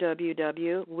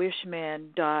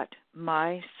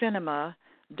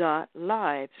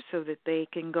www.wishman.mycinema.live so that they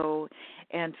can go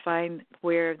and find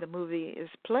where the movie is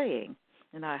playing,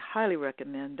 and I highly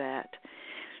recommend that.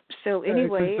 So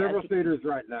anyway, it's in several theaters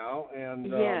right now,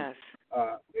 and yes,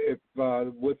 if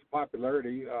with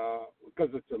popularity,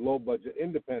 because it's a low-budget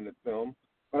independent film,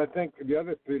 but I think the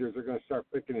other theaters are going to start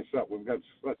picking this up. We've got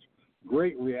such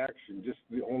great reaction. Just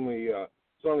it's only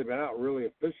been out really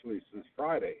officially since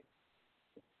Friday.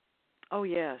 Oh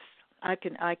yes, I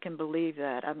can believe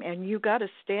that. And you got a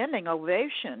standing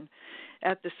ovation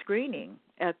at the screening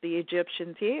at the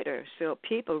Egyptian Theater, so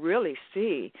people really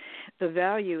see the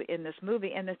value in this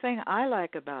movie. And the thing I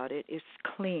like about it is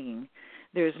clean.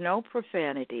 There's no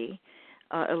profanity,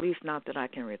 at least not that I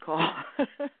can recall.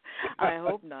 I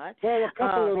hope not. Well, a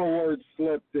couple little words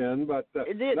slipped in, but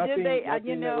did nothing, they? nothing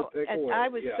You know, I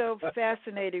was yeah. so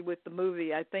fascinated with the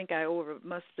movie. I think that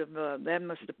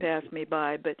must have passed me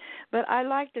by. But I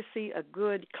like to see a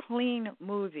good, clean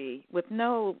movie with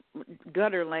no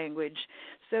gutter language,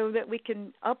 so that we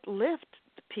can uplift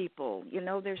people. You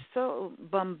know, they're so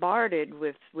bombarded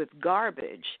with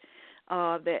garbage.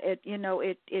 That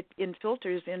it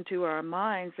infilters into our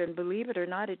minds, and believe it or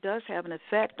not, it does have an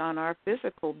effect on our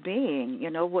physical being. You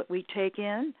know, what we take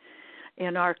in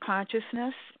our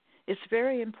consciousness, it's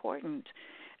very important.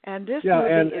 And this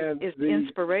movie is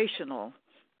inspirational.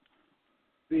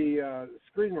 The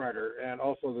screenwriter and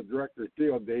also the director,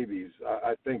 Theo Davies,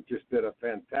 I think just did a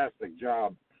fantastic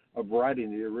job of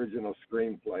writing the original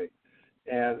screenplay.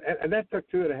 And that took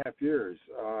 2.5 years.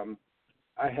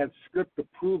 I had script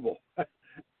approval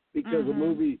because a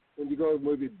movie, when you go to a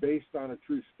movie based on a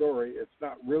true story, it's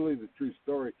not really the true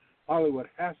story. Hollywood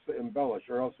has to embellish,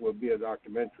 or else it would be a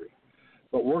documentary.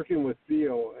 But working with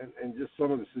Theo and just some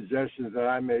of the suggestions that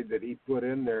I made that he put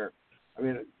in there, I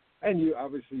mean, and you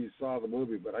saw the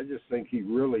movie, but I just think he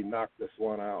really knocked this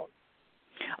one out.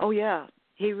 Oh yeah,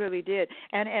 he really did.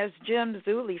 And as Jim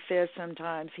Zuley says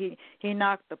sometimes, he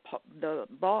knocked the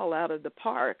ball out of the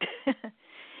park.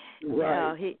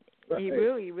 Right. Yeah, he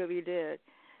really did.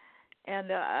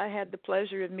 And I had the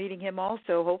pleasure of meeting him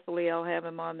also. Hopefully I'll have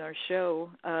him on our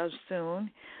show soon.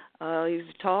 He's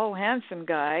a tall, handsome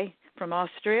guy from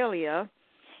Australia,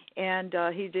 and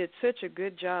he did such a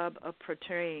good job of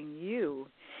portraying you.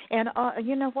 And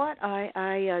you know what?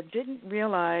 I didn't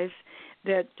realize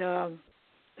that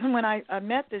when I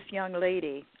met this young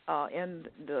lady I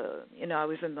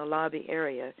was in the lobby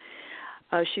area.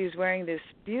 She was wearing this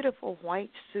beautiful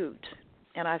white suit,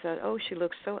 and I thought, oh, she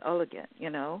looks so elegant, you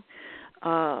know.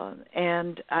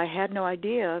 And I had no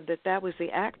idea that was the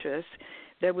actress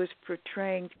that was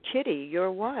portraying Kitty,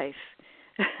 your wife.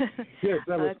 Yes,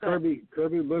 that was Kirby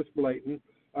Bliss Blayton.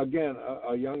 Again,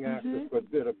 a young actress,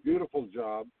 but did a beautiful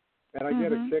job. And I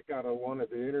get a kick out of one of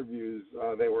the interviews.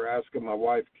 They were asking my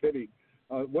wife, Kitty,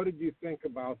 what did you think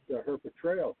about her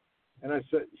portrayal? And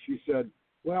she said,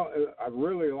 well, I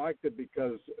really liked it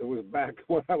because it was back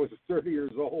when I was 30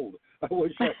 years old. I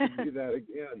wish I could do that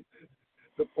again,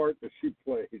 the part that she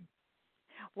played.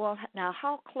 Well, now,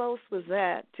 how close was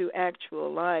that to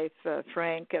actual life,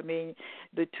 Frank? I mean,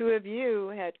 the two of you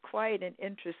had quite an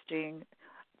interesting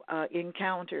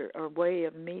encounter or way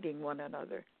of meeting one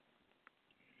another.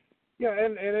 Yeah,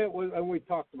 and it was, and we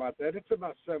talked about that. It's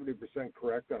about 70%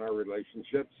 correct on our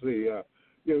relationships.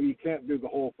 You can't do the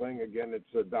whole thing again.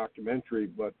 It's a documentary,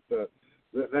 but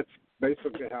that's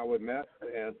basically how we met.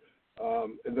 And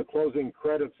in the closing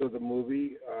credits of the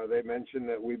movie, they mentioned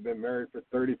that we've been married for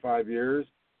 35 years,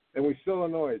 and we still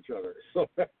annoy each other. So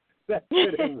that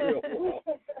fit in real well.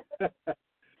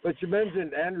 But you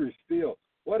mentioned Andrew Steele.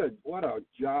 What a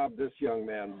job this young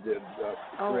man did.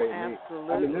 Absolutely.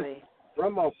 I mean,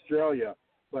 from Australia,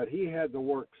 but he had to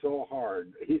work so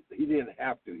hard. He didn't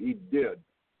have to. He did.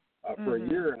 For a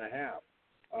year and a half.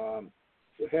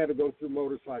 Had to go through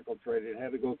motorcycle training,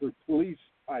 had to go through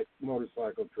police-type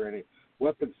motorcycle training,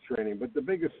 weapons training. But the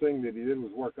biggest thing that he did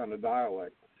was work on the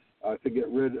dialect to get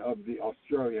rid of the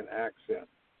Australian accent.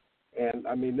 And,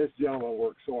 I mean, this gentleman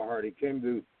worked so hard. He came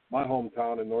to my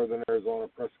hometown in northern Arizona,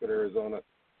 Prescott, Arizona,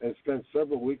 and spent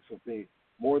several weeks with me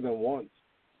more than once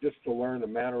just to learn the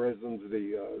mannerisms,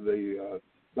 the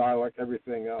dialect,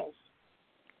 everything else.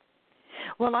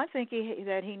 Well, I think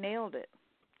that he nailed it.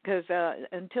 because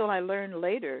until I learned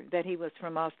later that he was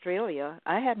from Australia,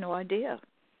 I had no idea.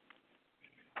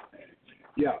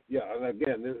 Yeah, and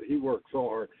again, he worked so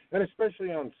hard, and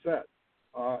especially on set,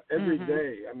 every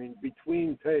day. I mean,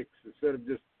 between takes, instead of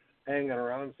just hanging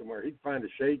around somewhere, he'd find a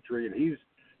shade tree, and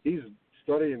he's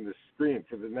studying the screen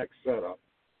for the next setup.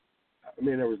 I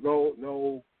mean, there was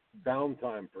no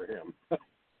downtime for him.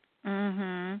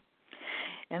 Mhm.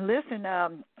 And listen,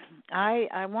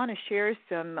 I want to share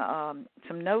some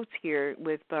notes here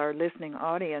with our listening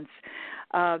audience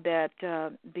that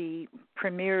the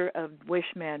premiere of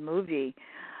Wishman movie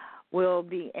will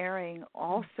be airing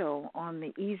also on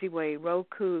the Easy Way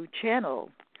Roku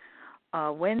channel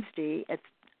Wednesday at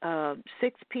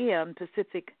 6 p.m.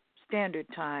 Pacific Standard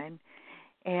Time.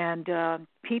 And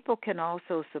people can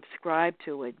also subscribe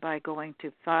to it by going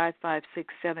to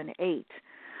 55678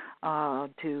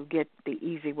 to get the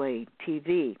Easy Way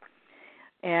TV.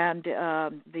 And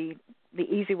the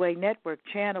Easy Way Network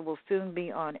channel will soon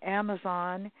be on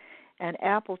Amazon and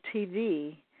Apple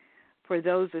TV for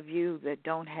those of you that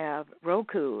don't have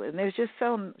Roku. And there's just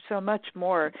so much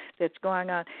more that's going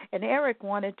on. And Eric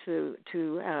wanted to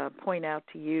point out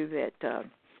to you that,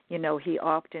 he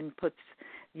often puts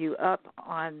you up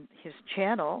on his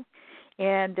channel,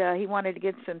 and he wanted to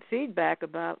get some feedback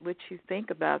about what you think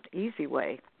about Easy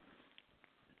Way.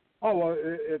 Oh, well,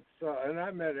 it's and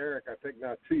I met Eric, I think,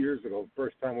 now 2 years ago, the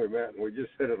first time we met, and we just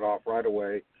hit it off right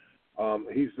away.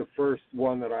 He's the first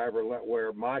one that I ever let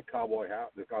wear my cowboy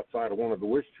hat outside of one of the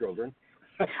Wish children.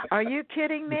 Are you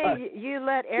kidding me? You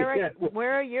let Eric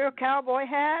wear your cowboy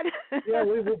hat? Yeah,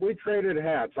 we traded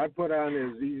hats. I put on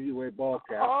his Easy Way ball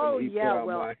cap, and he put on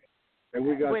mine. And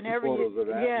we got some photos of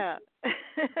that. Yeah,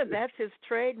 that's his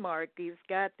trademark. He's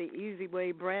got the Easy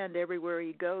Way brand everywhere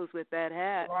he goes with that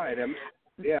hat. Right.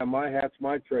 Yeah, my hat's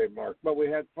my trademark. But we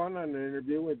had fun on the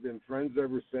interview. We've been friends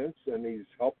ever since, and he's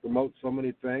helped promote so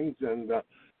many things. And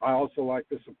I also like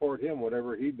to support him,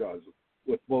 whatever he does,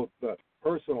 with both the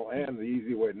personal and the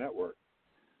Easy Way Network.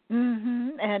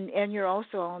 Mhm. And you're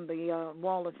also on the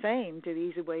Wall of Fame, to the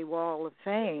Easy Way Wall of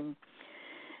Fame.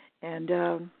 And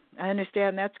I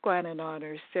understand that's quite an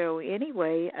honor. So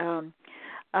anyway,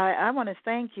 I want to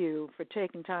thank you for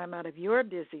taking time out of your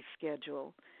busy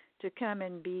schedule to come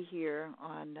and be here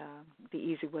on the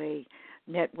Easy Way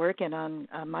Network and on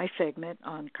my segment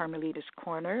on Carmelita's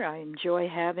Corner. I enjoy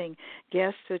having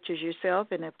guests such as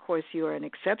yourself, and of course you are an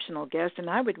exceptional guest, and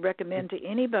I would recommend to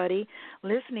anybody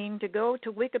listening to go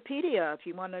to Wikipedia if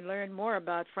you want to learn more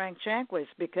about Frank Shankwitz,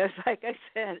 because like I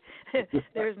said,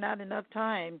 there's not enough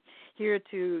time here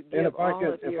to give if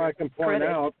I can point credit.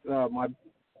 out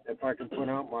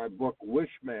my book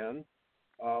Wishman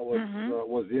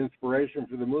was the inspiration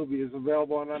for the movie, is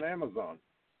available on Amazon.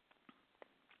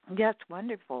 That's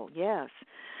wonderful. Yes,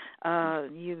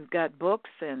 you've got books,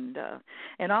 and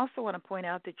also want to point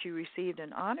out that you received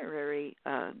an honorary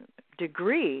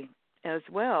degree as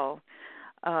well.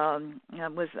 I'm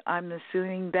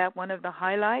assuming that one of the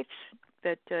highlights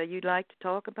that you'd like to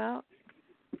talk about.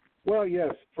 Well,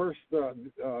 yes. First,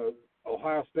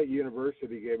 Ohio State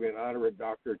University gave me an honorary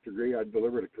doctorate degree. I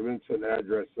delivered a commencement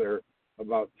address there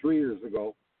about 3 years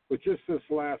ago. But just this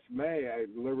last May, I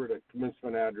delivered a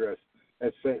commencement address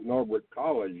at St. Norbert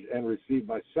College and received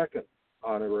my second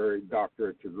honorary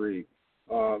doctorate degree,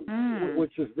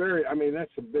 which is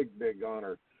that's a big, big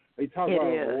honor. You talk about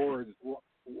awards.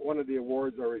 One of the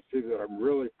awards I received that I'm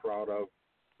really proud of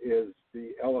is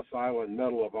the Ellis Island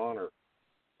Medal of Honor.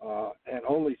 And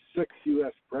only 6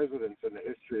 U.S. presidents in the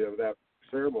history of that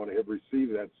ceremony have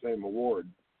received that same award.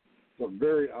 So I'm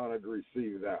very honored to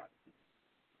receive that.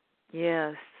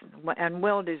 Yes, and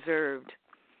well-deserved,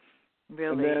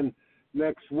 really. And then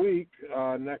next week,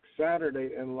 next Saturday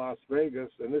in Las Vegas,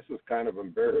 and this is kind of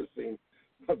embarrassing,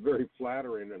 but very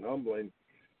flattering and humbling,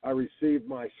 I received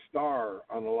my star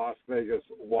on the Las Vegas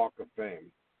Walk of Fame.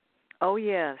 Oh,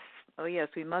 yes.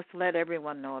 We must let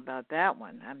everyone know about that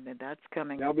one. I mean, that's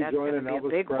coming. I'll be joining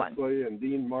Elvis Presley and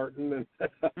Dean Martin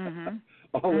and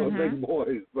all those big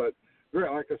boys. But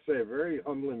like I say, very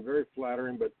humbling, very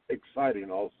flattering, but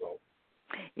exciting also.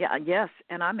 Yeah, yes,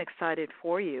 and I'm excited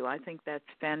for you. I think that's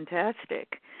fantastic.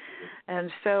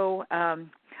 And so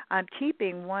I'm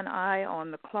keeping one eye on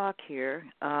the clock here.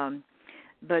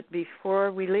 But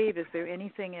before we leave, is there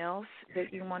anything else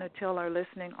that you want to tell our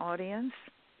listening audience?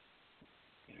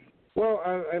 Well,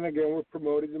 and again, we're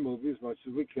promoting the movie as much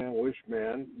as we can,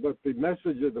 Wishman. But the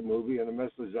message of the movie, and the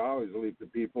message I always leave to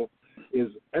people, is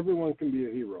everyone can be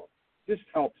a hero. Just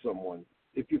help someone.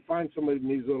 If you find somebody who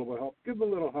needs a little bit of help, give them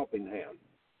a little helping hand.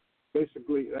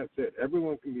 Basically, that's it.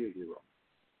 Everyone can be a hero.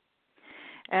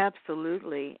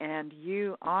 Absolutely, and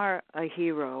you are a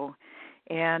hero.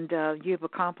 and you've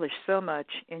accomplished so much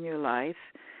in your life.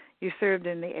 You served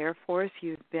in the Air Force.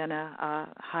 You've been a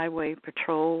highway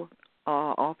patrol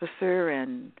officer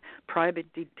and private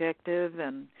detective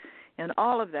and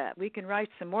all of that. We can write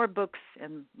some more books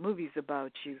and movies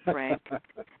about you, Frank.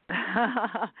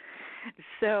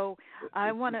 So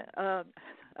I want to,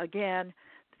 again,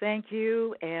 thank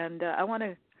you, and I want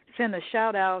to send a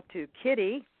shout-out to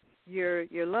Kitty, your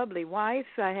lovely wife.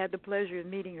 I had the pleasure of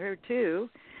meeting her, too,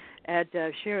 at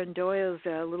Sharon Doyle's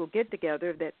little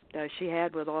get-together that she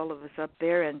had with all of us up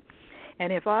there. And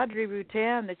if Audrey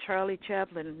Rutan, the Charlie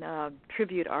Chaplin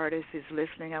tribute artist, is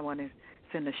listening, I want to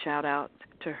send a shout-out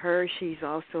to her. She's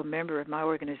also a member of my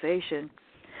organization,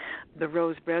 the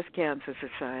Rose Breast Cancer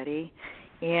Society.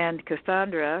 And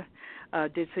Cassandra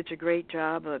did such a great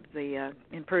job of the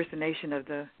impersonation of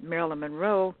the Marilyn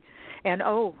Monroe. And,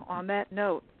 on that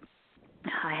note,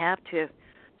 I have to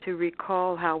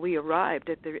recall how we arrived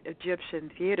at the Egyptian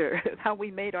Theater, how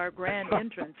we made our grand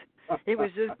entrance. It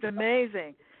was just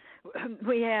amazing.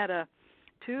 We had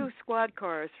 2 squad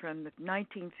cars from the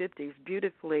 1950s,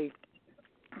 beautifully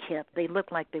kept. They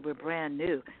looked like they were brand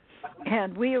new.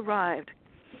 And we arrived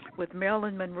with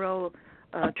Marilyn Monroe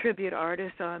tribute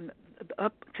artist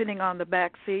sitting on the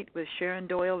back seat with Sharon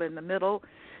Doyle in the middle,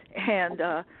 and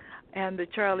the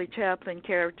Charlie Chaplin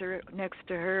character next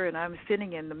to her, and I'm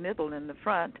sitting in the middle in the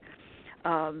front.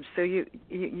 So you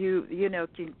know,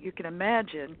 you can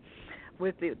imagine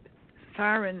with the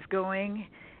sirens going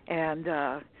and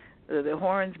the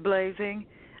horns blazing.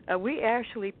 We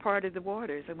actually parted the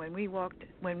waters, and when we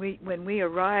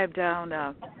arrived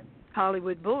down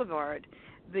Hollywood Boulevard,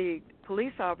 the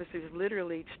police officers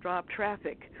literally stopped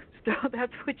traffic. So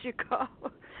that's what you call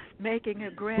making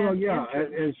a grand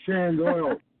entrance. And Sharon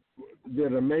Doyle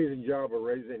did an amazing job of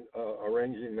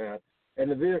arranging that. And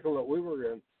the vehicle that we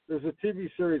were in, there's a TV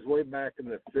series way back in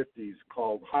the 50s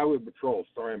called Highway Patrol,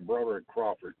 starring Broderick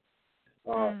Crawford,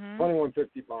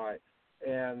 2155.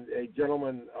 And a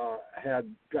gentleman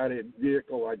had got a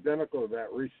vehicle identical to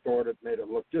that, restored it, made it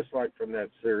look just like from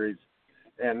that series.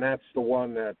 And that's the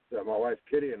one that my wife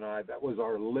Kitty and I, that was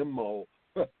our limo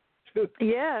to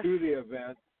the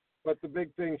event. But the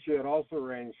big thing, she had also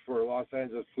arranged for Los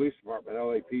Angeles Police Department,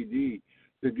 LAPD,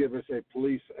 to give us a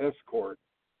police escort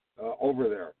over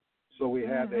there. So we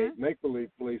had a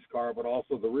make-believe police car, but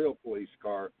also the real police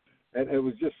car. And it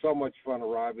was just so much fun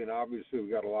arriving. Obviously, we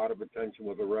got a lot of attention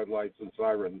with the red lights and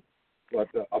sirens, but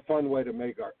a fun way to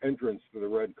make our entrance to the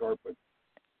red carpet.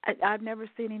 I've never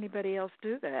seen anybody else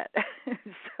do that.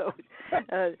 So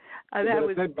that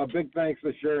was a big thanks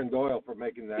to Sharon Doyle for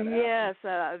making that happen. Yes,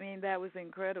 I mean, that was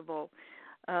incredible.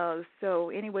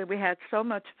 So anyway, we had so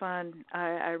much fun.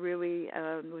 I really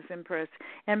was impressed.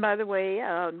 And by the way,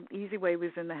 Easy Way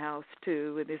was in the house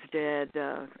too with his dad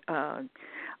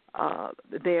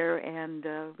there, and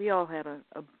we all had a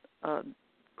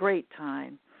great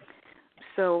time.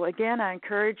 So again, I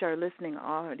encourage our listening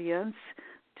audience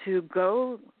to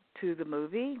go to the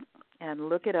movie and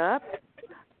look it up.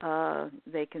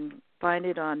 They can find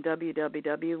it on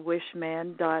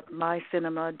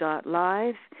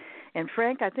www.wishman.mycinema.live. And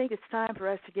Frank, I think it's time for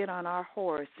us to get on our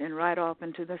horse and ride off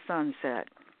into the sunset.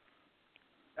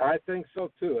 I think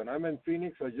so too. And I'm in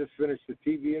Phoenix. I just finished the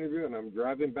TV interview, and I'm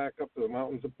driving back up to the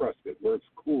mountains of Prescott, where it's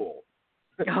cool.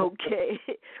 Okay.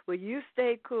 Well, you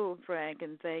stay cool, Frank,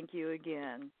 and thank you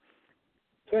again.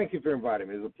 Thank you for inviting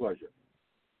me. It's a pleasure.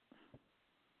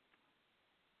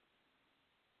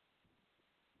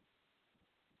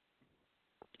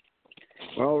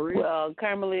 Well,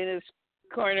 Carmelita's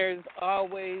Corner is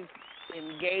always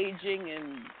engaging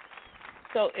and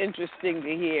so interesting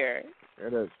to hear.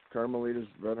 It is. Carmelita's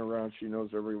been around. She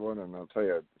knows everyone, and I'll tell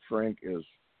you, Frank is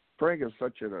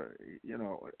such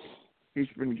he's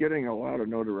been getting a lot of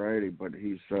notoriety, but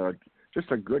he's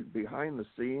just a good behind the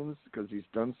scenes because he's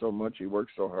done so much. He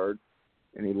works so hard,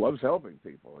 and he loves helping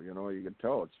people. You know, you can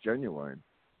tell it's genuine.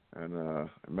 And I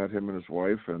met him and his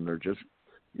wife, and they're just,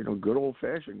 good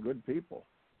old-fashioned good people.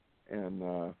 And,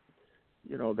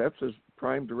 that's his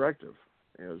prime directive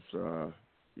is,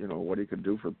 what he can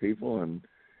do for people and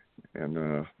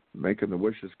making the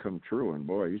wishes come true. And,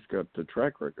 boy, he's got the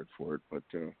track record for it. But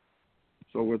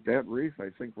so with that, Reese,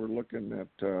 I think we're looking at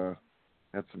some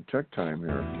tech time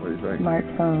here. What do you think?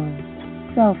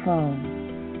 Smartphone, cell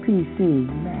phone, PC,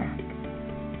 Mac,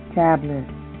 tablet,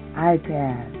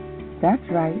 iPad. That's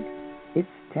right. It's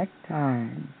tech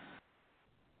time.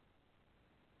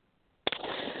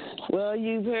 Well,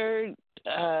 you've heard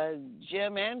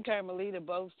Jim and Carmelita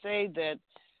both say that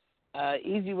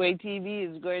Easy Way TV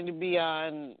is going to be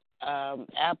on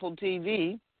Apple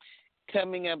TV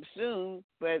coming up soon,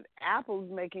 but Apple's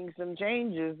making some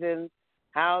changes, and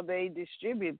how they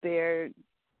distribute their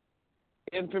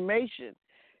information.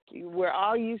 We're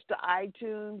all used to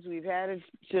iTunes. We've had it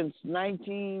since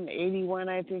 1981,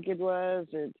 I think it was,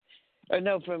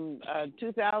 from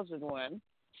 2001.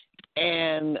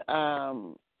 And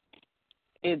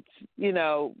it's,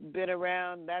 been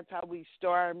around. That's how we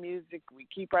store our music. We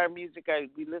keep our music.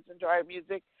 We listen to our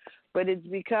music. But it's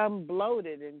become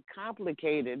bloated and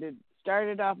complicated. It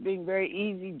started off being very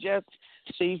easy just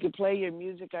so you could play your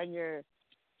music on your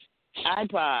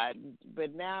iPod.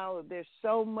 But now there's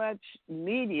so much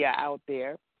media out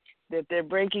there that they're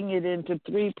breaking it into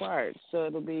 3 parts. So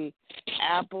it'll be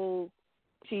Apple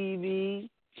TV,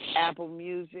 Apple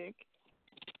Music,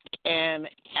 and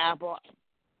Apple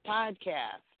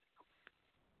Podcast.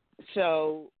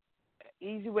 So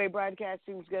Easy Way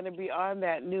Broadcasting is going to be on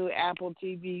that new Apple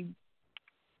TV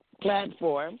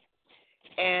platform,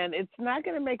 and it's not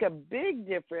going to make a big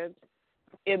difference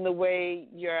in the way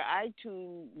your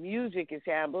iTunes music is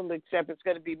handled, except it's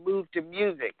going to be moved to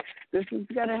music. This is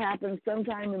going to happen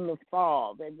sometime in the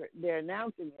fall. They're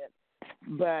announcing it,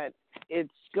 but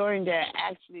it's going to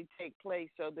actually take place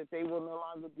so that they will no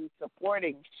longer be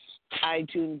supporting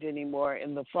iTunes anymore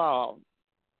in the fall.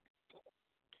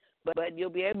 But you'll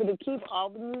be able to keep all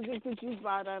the music that you've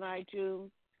bought on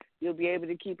iTunes. You'll be able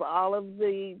to keep all of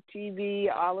the TV,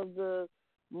 all of the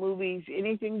movies,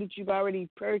 anything that you've already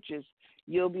purchased,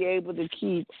 you'll be able to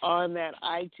keep on that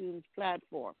iTunes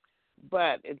platform.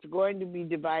 But it's going to be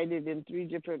divided in 3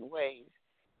 different ways.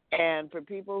 And for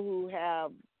people who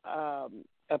have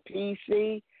a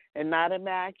PC and not a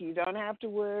Mac, you don't have to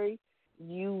worry.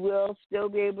 You will still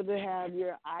be able to have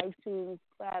your iTunes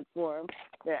platform.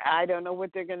 I don't know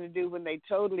what they're going to do when they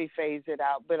totally phase it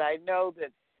out, but I know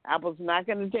that Apple's not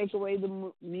going to take away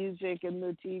the music and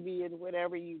the TV and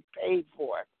whatever you paid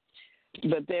for.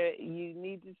 But you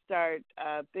need to start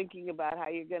thinking about how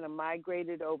you're going to migrate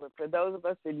it over. For those of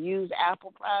us that use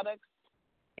Apple products,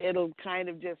 it'll kind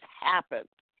of just happen.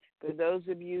 For those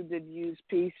of you that use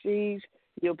PCs,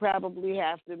 you'll probably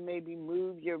have to maybe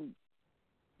move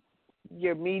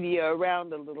your media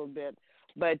around a little bit,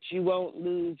 but you won't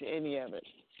lose any of it.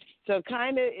 So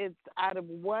kind of it's out of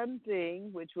one thing,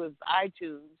 which was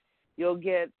iTunes, you'll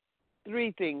get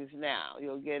 3 things now.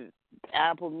 You'll get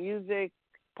Apple Music,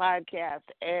 podcast,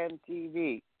 and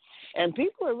TV. And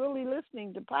people are really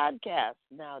listening to podcasts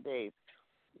nowadays.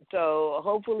 So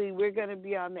hopefully we're going to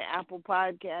be on the Apple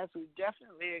Podcast. We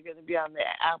definitely are going to be on the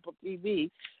Apple TV.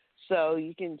 So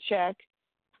you can check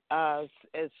as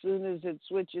soon as it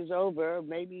switches over,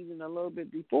 maybe even a little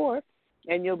bit before,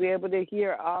 and you'll be able to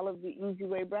hear all of the Easy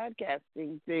Way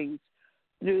Broadcasting things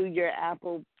through your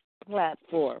Apple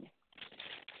platform.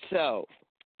 So,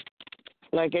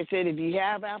 like I said, if you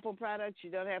have Apple products,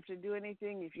 you don't have to do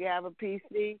anything. If you have a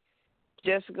PC,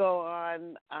 just go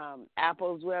on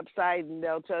Apple's website, and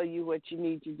they'll tell you what you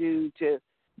need to do to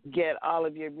get all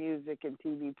of your music and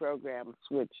TV programs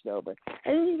switched over.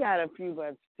 And you got a few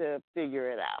months to figure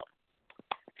it out.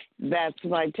 That's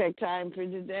my tech time for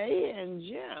today. And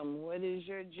Jim, what is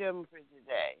your Jim for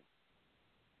today?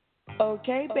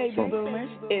 Okay, baby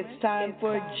boomers, it's time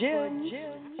for Jim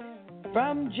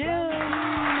from Jim.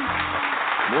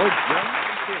 More Jim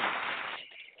from Jim.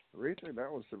 Aretha,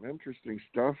 that was some interesting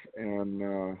stuff. And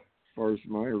as far as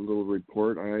my little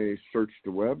report, I searched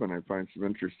the web and I find some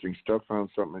interesting stuff. Found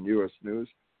something in U.S. News.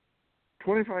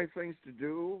 25 things to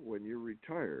do when you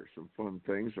retire. Some fun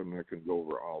things. I'm not going to go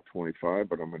over all 25,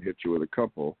 but I'm going to hit you with a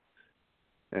couple.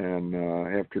 And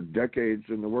after decades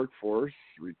in the workforce,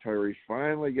 retirees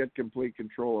finally get complete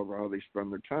control of how they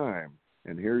spend their time.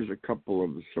 And here's a couple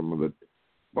of some of the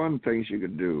fun things you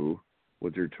can do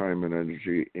with your time and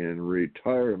energy in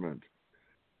retirement.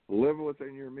 Live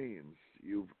within your means.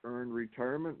 You've earned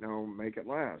retirement, now make it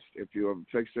last. If you have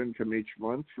fixed income each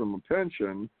month from a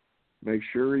pension, make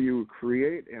sure you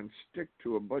create and stick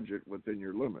to a budget within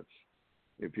your limits.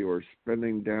 If you are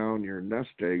spending down your nest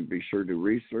egg, be sure to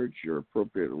research your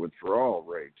appropriate withdrawal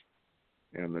rate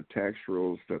and the tax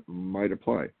rules that might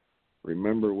apply.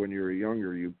 Remember, when you were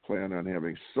younger, you planned on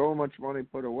having so much money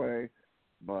put away,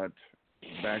 but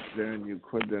back then you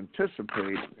couldn't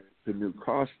anticipate the new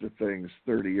cost of things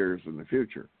 30 years in the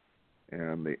future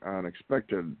and the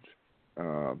unexpected,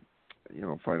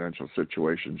 financial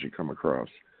situations you come across.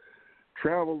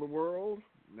 Travel the world.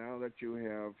 Now that you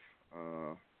have,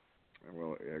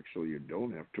 actually you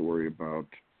don't have to worry about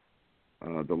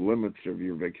the limits of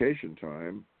your vacation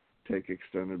time. Take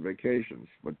extended vacations.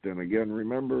 But then again,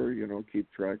 remember,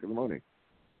 keep track of the money.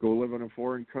 Go live in a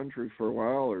foreign country for a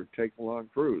while or take a long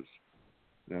cruise.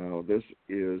 Now, this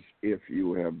is if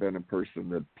you have been a person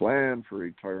that planned for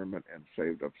retirement and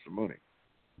saved up some money.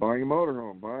 buying a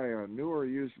motorhome. Buy a new or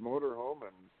used motorhome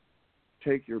and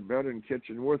take your bed and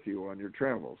kitchen with you on your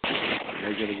travels.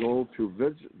 Make it a goal to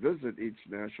visit each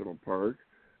national park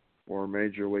or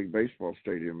Major League Baseball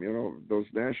stadium. You know, those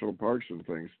national parks and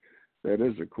things, that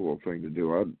is a cool thing to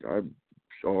do. I've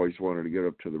always wanted to get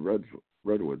up to the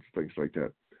redwoods, things like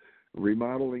that.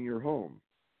 Remodeling your home.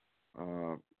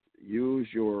 Use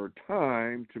your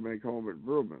time to make home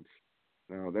improvements.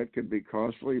 Now, that could be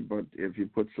costly, but if you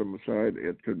put some aside,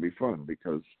 it could be fun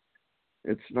because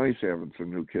it's nice having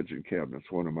some new kitchen cabinets,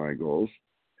 one of my goals.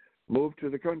 Move to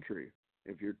the country.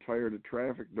 If you're tired of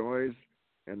traffic noise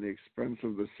and the expense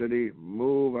of the city,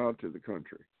 move out to the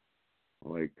country.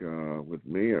 Like with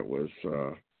me, it was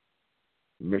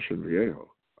Mission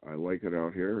Viejo. I like it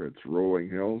out here. It's rolling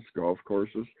hills, golf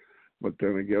courses. But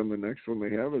then again, the next one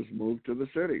they have is move to the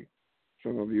city.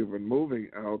 Some of you have been moving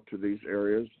out to these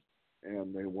areas,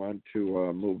 and they want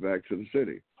to move back to the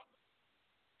city.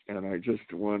 And I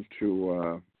just want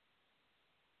to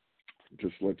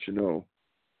just let you know,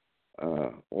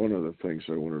 one of the things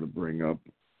I wanted to bring up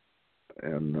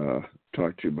and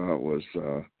talk to you about was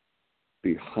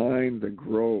Behind the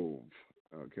Grove.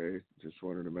 Okay, just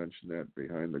wanted to mention that,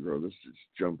 Behind the Grove. This is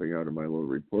jumping out of my little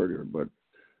report here, but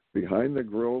Behind the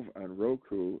Grove on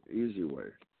Roku, Easy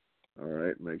Way. All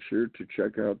right, make sure to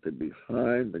check out the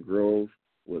Behind the Grove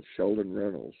with Sheldon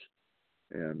Reynolds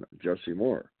and Jesse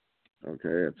Moore.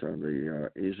 Okay, it's on the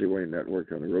Easy Way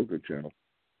Network on the Roku channel.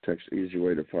 Text Easy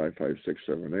Way to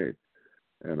 55678.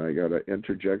 And I got to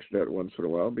interject that once in a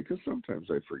while because sometimes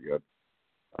I forget.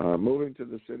 Moving to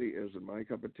the city isn't my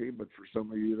cup of tea, but for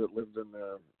some of you that lived in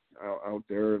out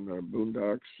there in the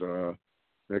boondocks,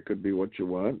 that could be what you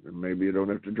want. And maybe you don't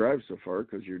have to drive so far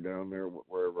because you're down there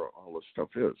wherever all this stuff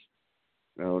is.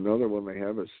 Now, another one they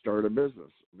have is start a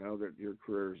business. Now that your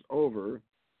career is over,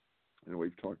 and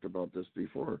we've talked about this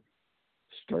before,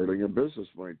 starting a business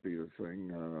might be the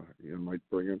thing. You might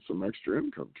bring in some extra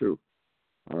income, too.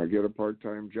 Get a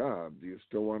part-time job. Do you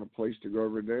still want a place to go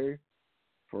every day?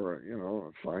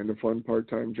 Find a fun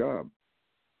part-time job.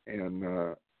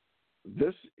 And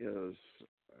this is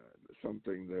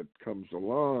something that comes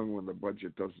along when the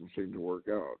budget doesn't seem to work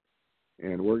out.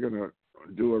 And we're going to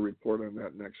do a report on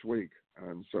that next week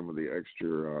on some of the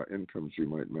extra incomes you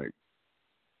might make.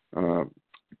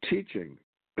 Teaching.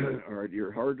 All right,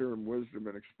 your hard-earned wisdom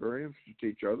and experience to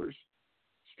teach others.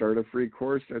 Start a free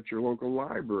course at your local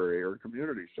library or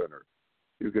community center.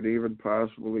 You could even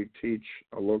possibly teach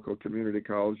a local community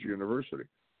college or university.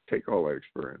 Take all that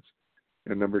experience.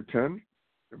 And number 10,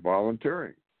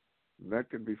 volunteering. And that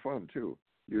can be fun, too.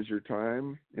 Use your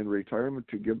time in retirement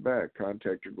to give back.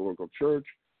 Contact your local church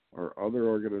or other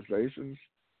organizations,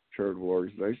 charitable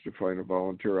organizations, to find a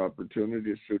volunteer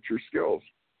opportunity to suit your skills.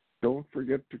 Don't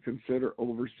forget to consider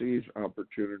overseas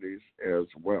opportunities as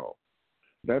well.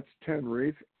 That's 10,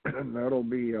 Reith, and that'll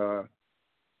be a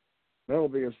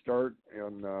start.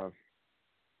 And all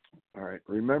right,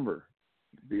 remember,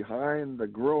 Behind the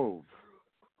Grove,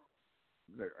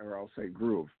 or I'll say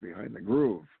Groove, Behind the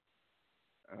Groove.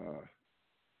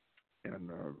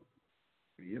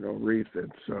 Reith,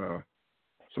 it's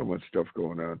so much stuff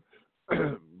going on,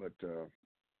 but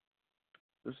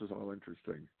this is all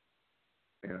interesting.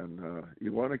 And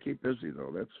you want to keep busy,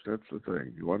 though. That's the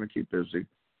thing. You want to keep busy.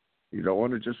 You don't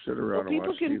want to just sit around and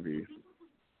watch TV.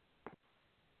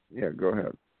 Yeah, go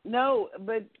ahead. No,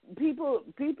 but people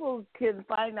can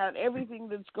find out everything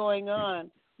that's going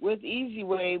on with Easy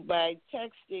Way by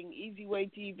texting Easy Way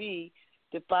TV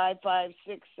to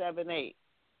 55678.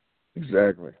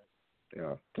 Exactly.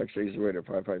 Yeah, text Easy Way to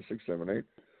 55678,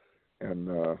 and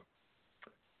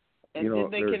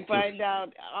then they can find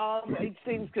out all these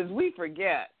things because we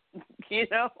forget.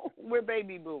 We're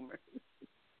baby boomers.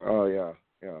 Oh yeah.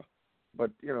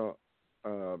 But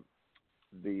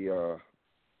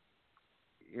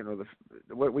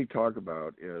what we talk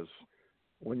about is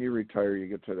when you retire, you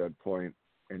get to that point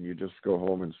and you just go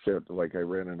home and sit. Like I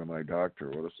ran into my doctor.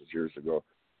 Well, this was years ago.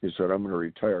 He said, "I'm going to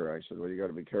retire." I said, "Well, you got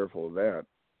to be careful of that."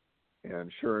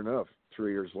 And sure enough,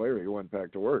 3 years later, he went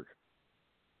back to work.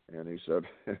 And he said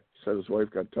his wife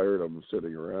got tired of him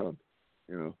sitting around.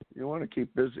 You want to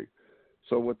keep busy.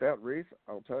 So with that, Reith,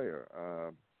 I'll tell you,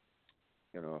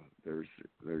 there's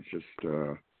just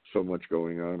so much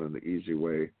going on in the Easy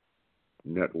Way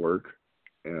network,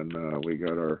 and we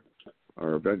got our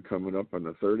event coming up on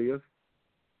the 30th,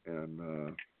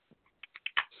 and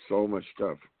so much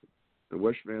stuff. The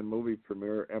Wishman movie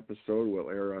premiere episode will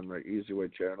air on the Easy Way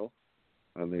channel,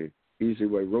 on the Easy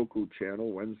Way Roku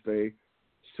channel, Wednesday,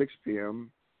 6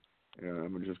 p.m.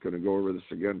 I'm just going to go over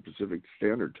this again, Pacific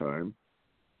Standard Time.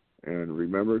 And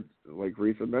remember, like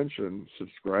Retha mentioned,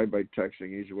 subscribe by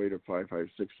texting Easy Way to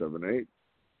 55678.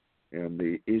 And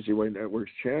the Easy Way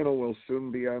Networks channel will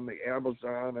soon be on the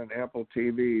Amazon and Apple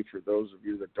TV for those of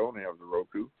you that don't have the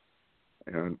Roku.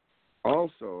 And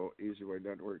also, Easy Way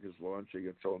Network is launching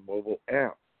its own mobile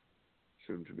app,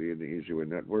 soon to be in the Easy Way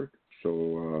Network.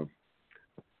 So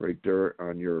right there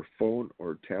on your phone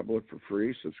or tablet for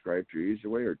free, subscribe to Easy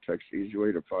Way or text Easy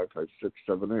Way to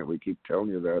 55678. We keep telling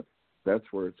you that.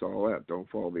 That's where it's all at. Don't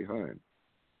fall behind.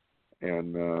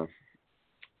 And,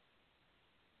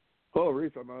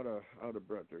 Reef, I'm out of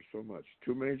breath. There's so much.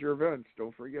 2 major events,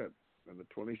 don't forget, on the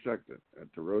 22nd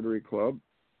at the Rotary Club.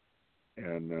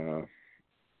 And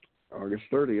August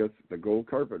 30th, the Gold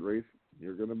Carpet, Reef.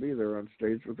 You're going to be there on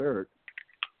stage with Eric.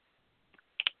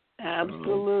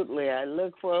 Absolutely. I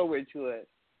look forward to it.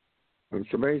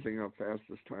 It's amazing how fast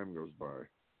this time goes by.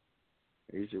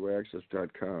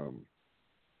 EasyWayAccess.com.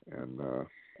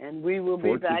 And we will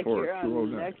be back here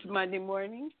on next Monday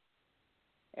morning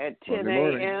at 10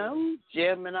 a.m.,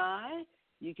 Jim and I.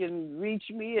 You can reach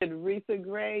me at Retha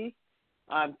Gray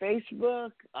on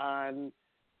Facebook, on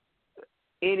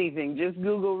anything. Just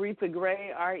Google Retha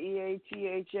Gray,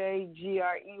 ReathaGrey.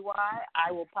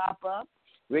 I will pop up.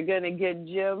 We're going to get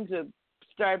Jim to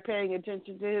start paying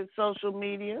attention to his social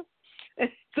media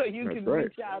so you can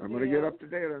reach out to him. I'm going to get up to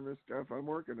date on this stuff. I'm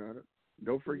working on it.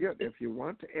 Don't forget, if you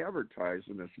want to advertise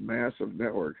in this massive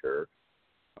network here,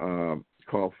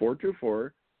 call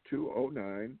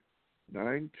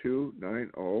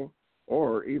 424-209-9290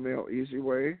 or email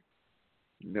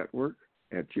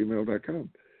easywaynetwork@gmail.com.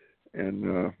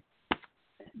 And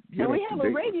we have a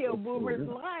Radio Boomers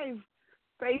Live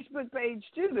Facebook page,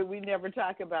 too, that we never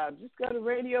talk about. Just go to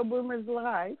Radio Boomers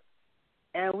Live,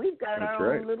 and we've got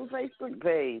our own little Facebook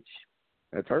page.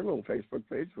 That's our little Facebook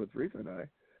page with Reef and I.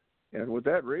 And with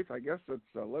that, Reef, I guess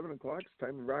it's 11 o'clock. It's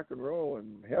time to rock and roll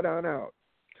and head on out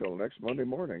till next Monday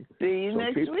morning. See you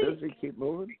next week. Keep busy, keep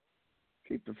moving,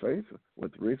 keep the faith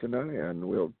with Reef and I, and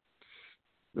we'll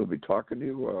be talking to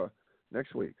you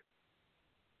next week.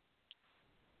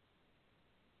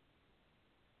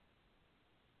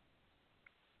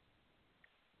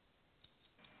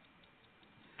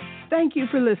 Thank you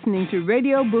for listening to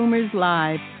Radio Boomers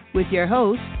Live with your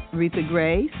hosts, Retha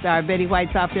Gray, Star Betty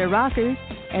White's Off Their Rockers,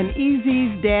 and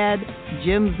Easy's dad,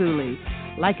 Jim Zuley.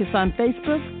 Like us on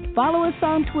Facebook, follow us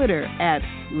on Twitter at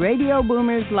Radio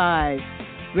Boomers Live.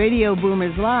 Radio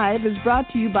Boomers Live is brought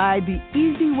to you by the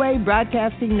Easy Way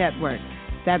Broadcasting Network.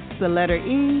 That's the letter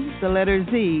E, the letter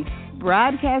Z,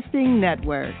 Broadcasting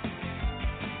Network.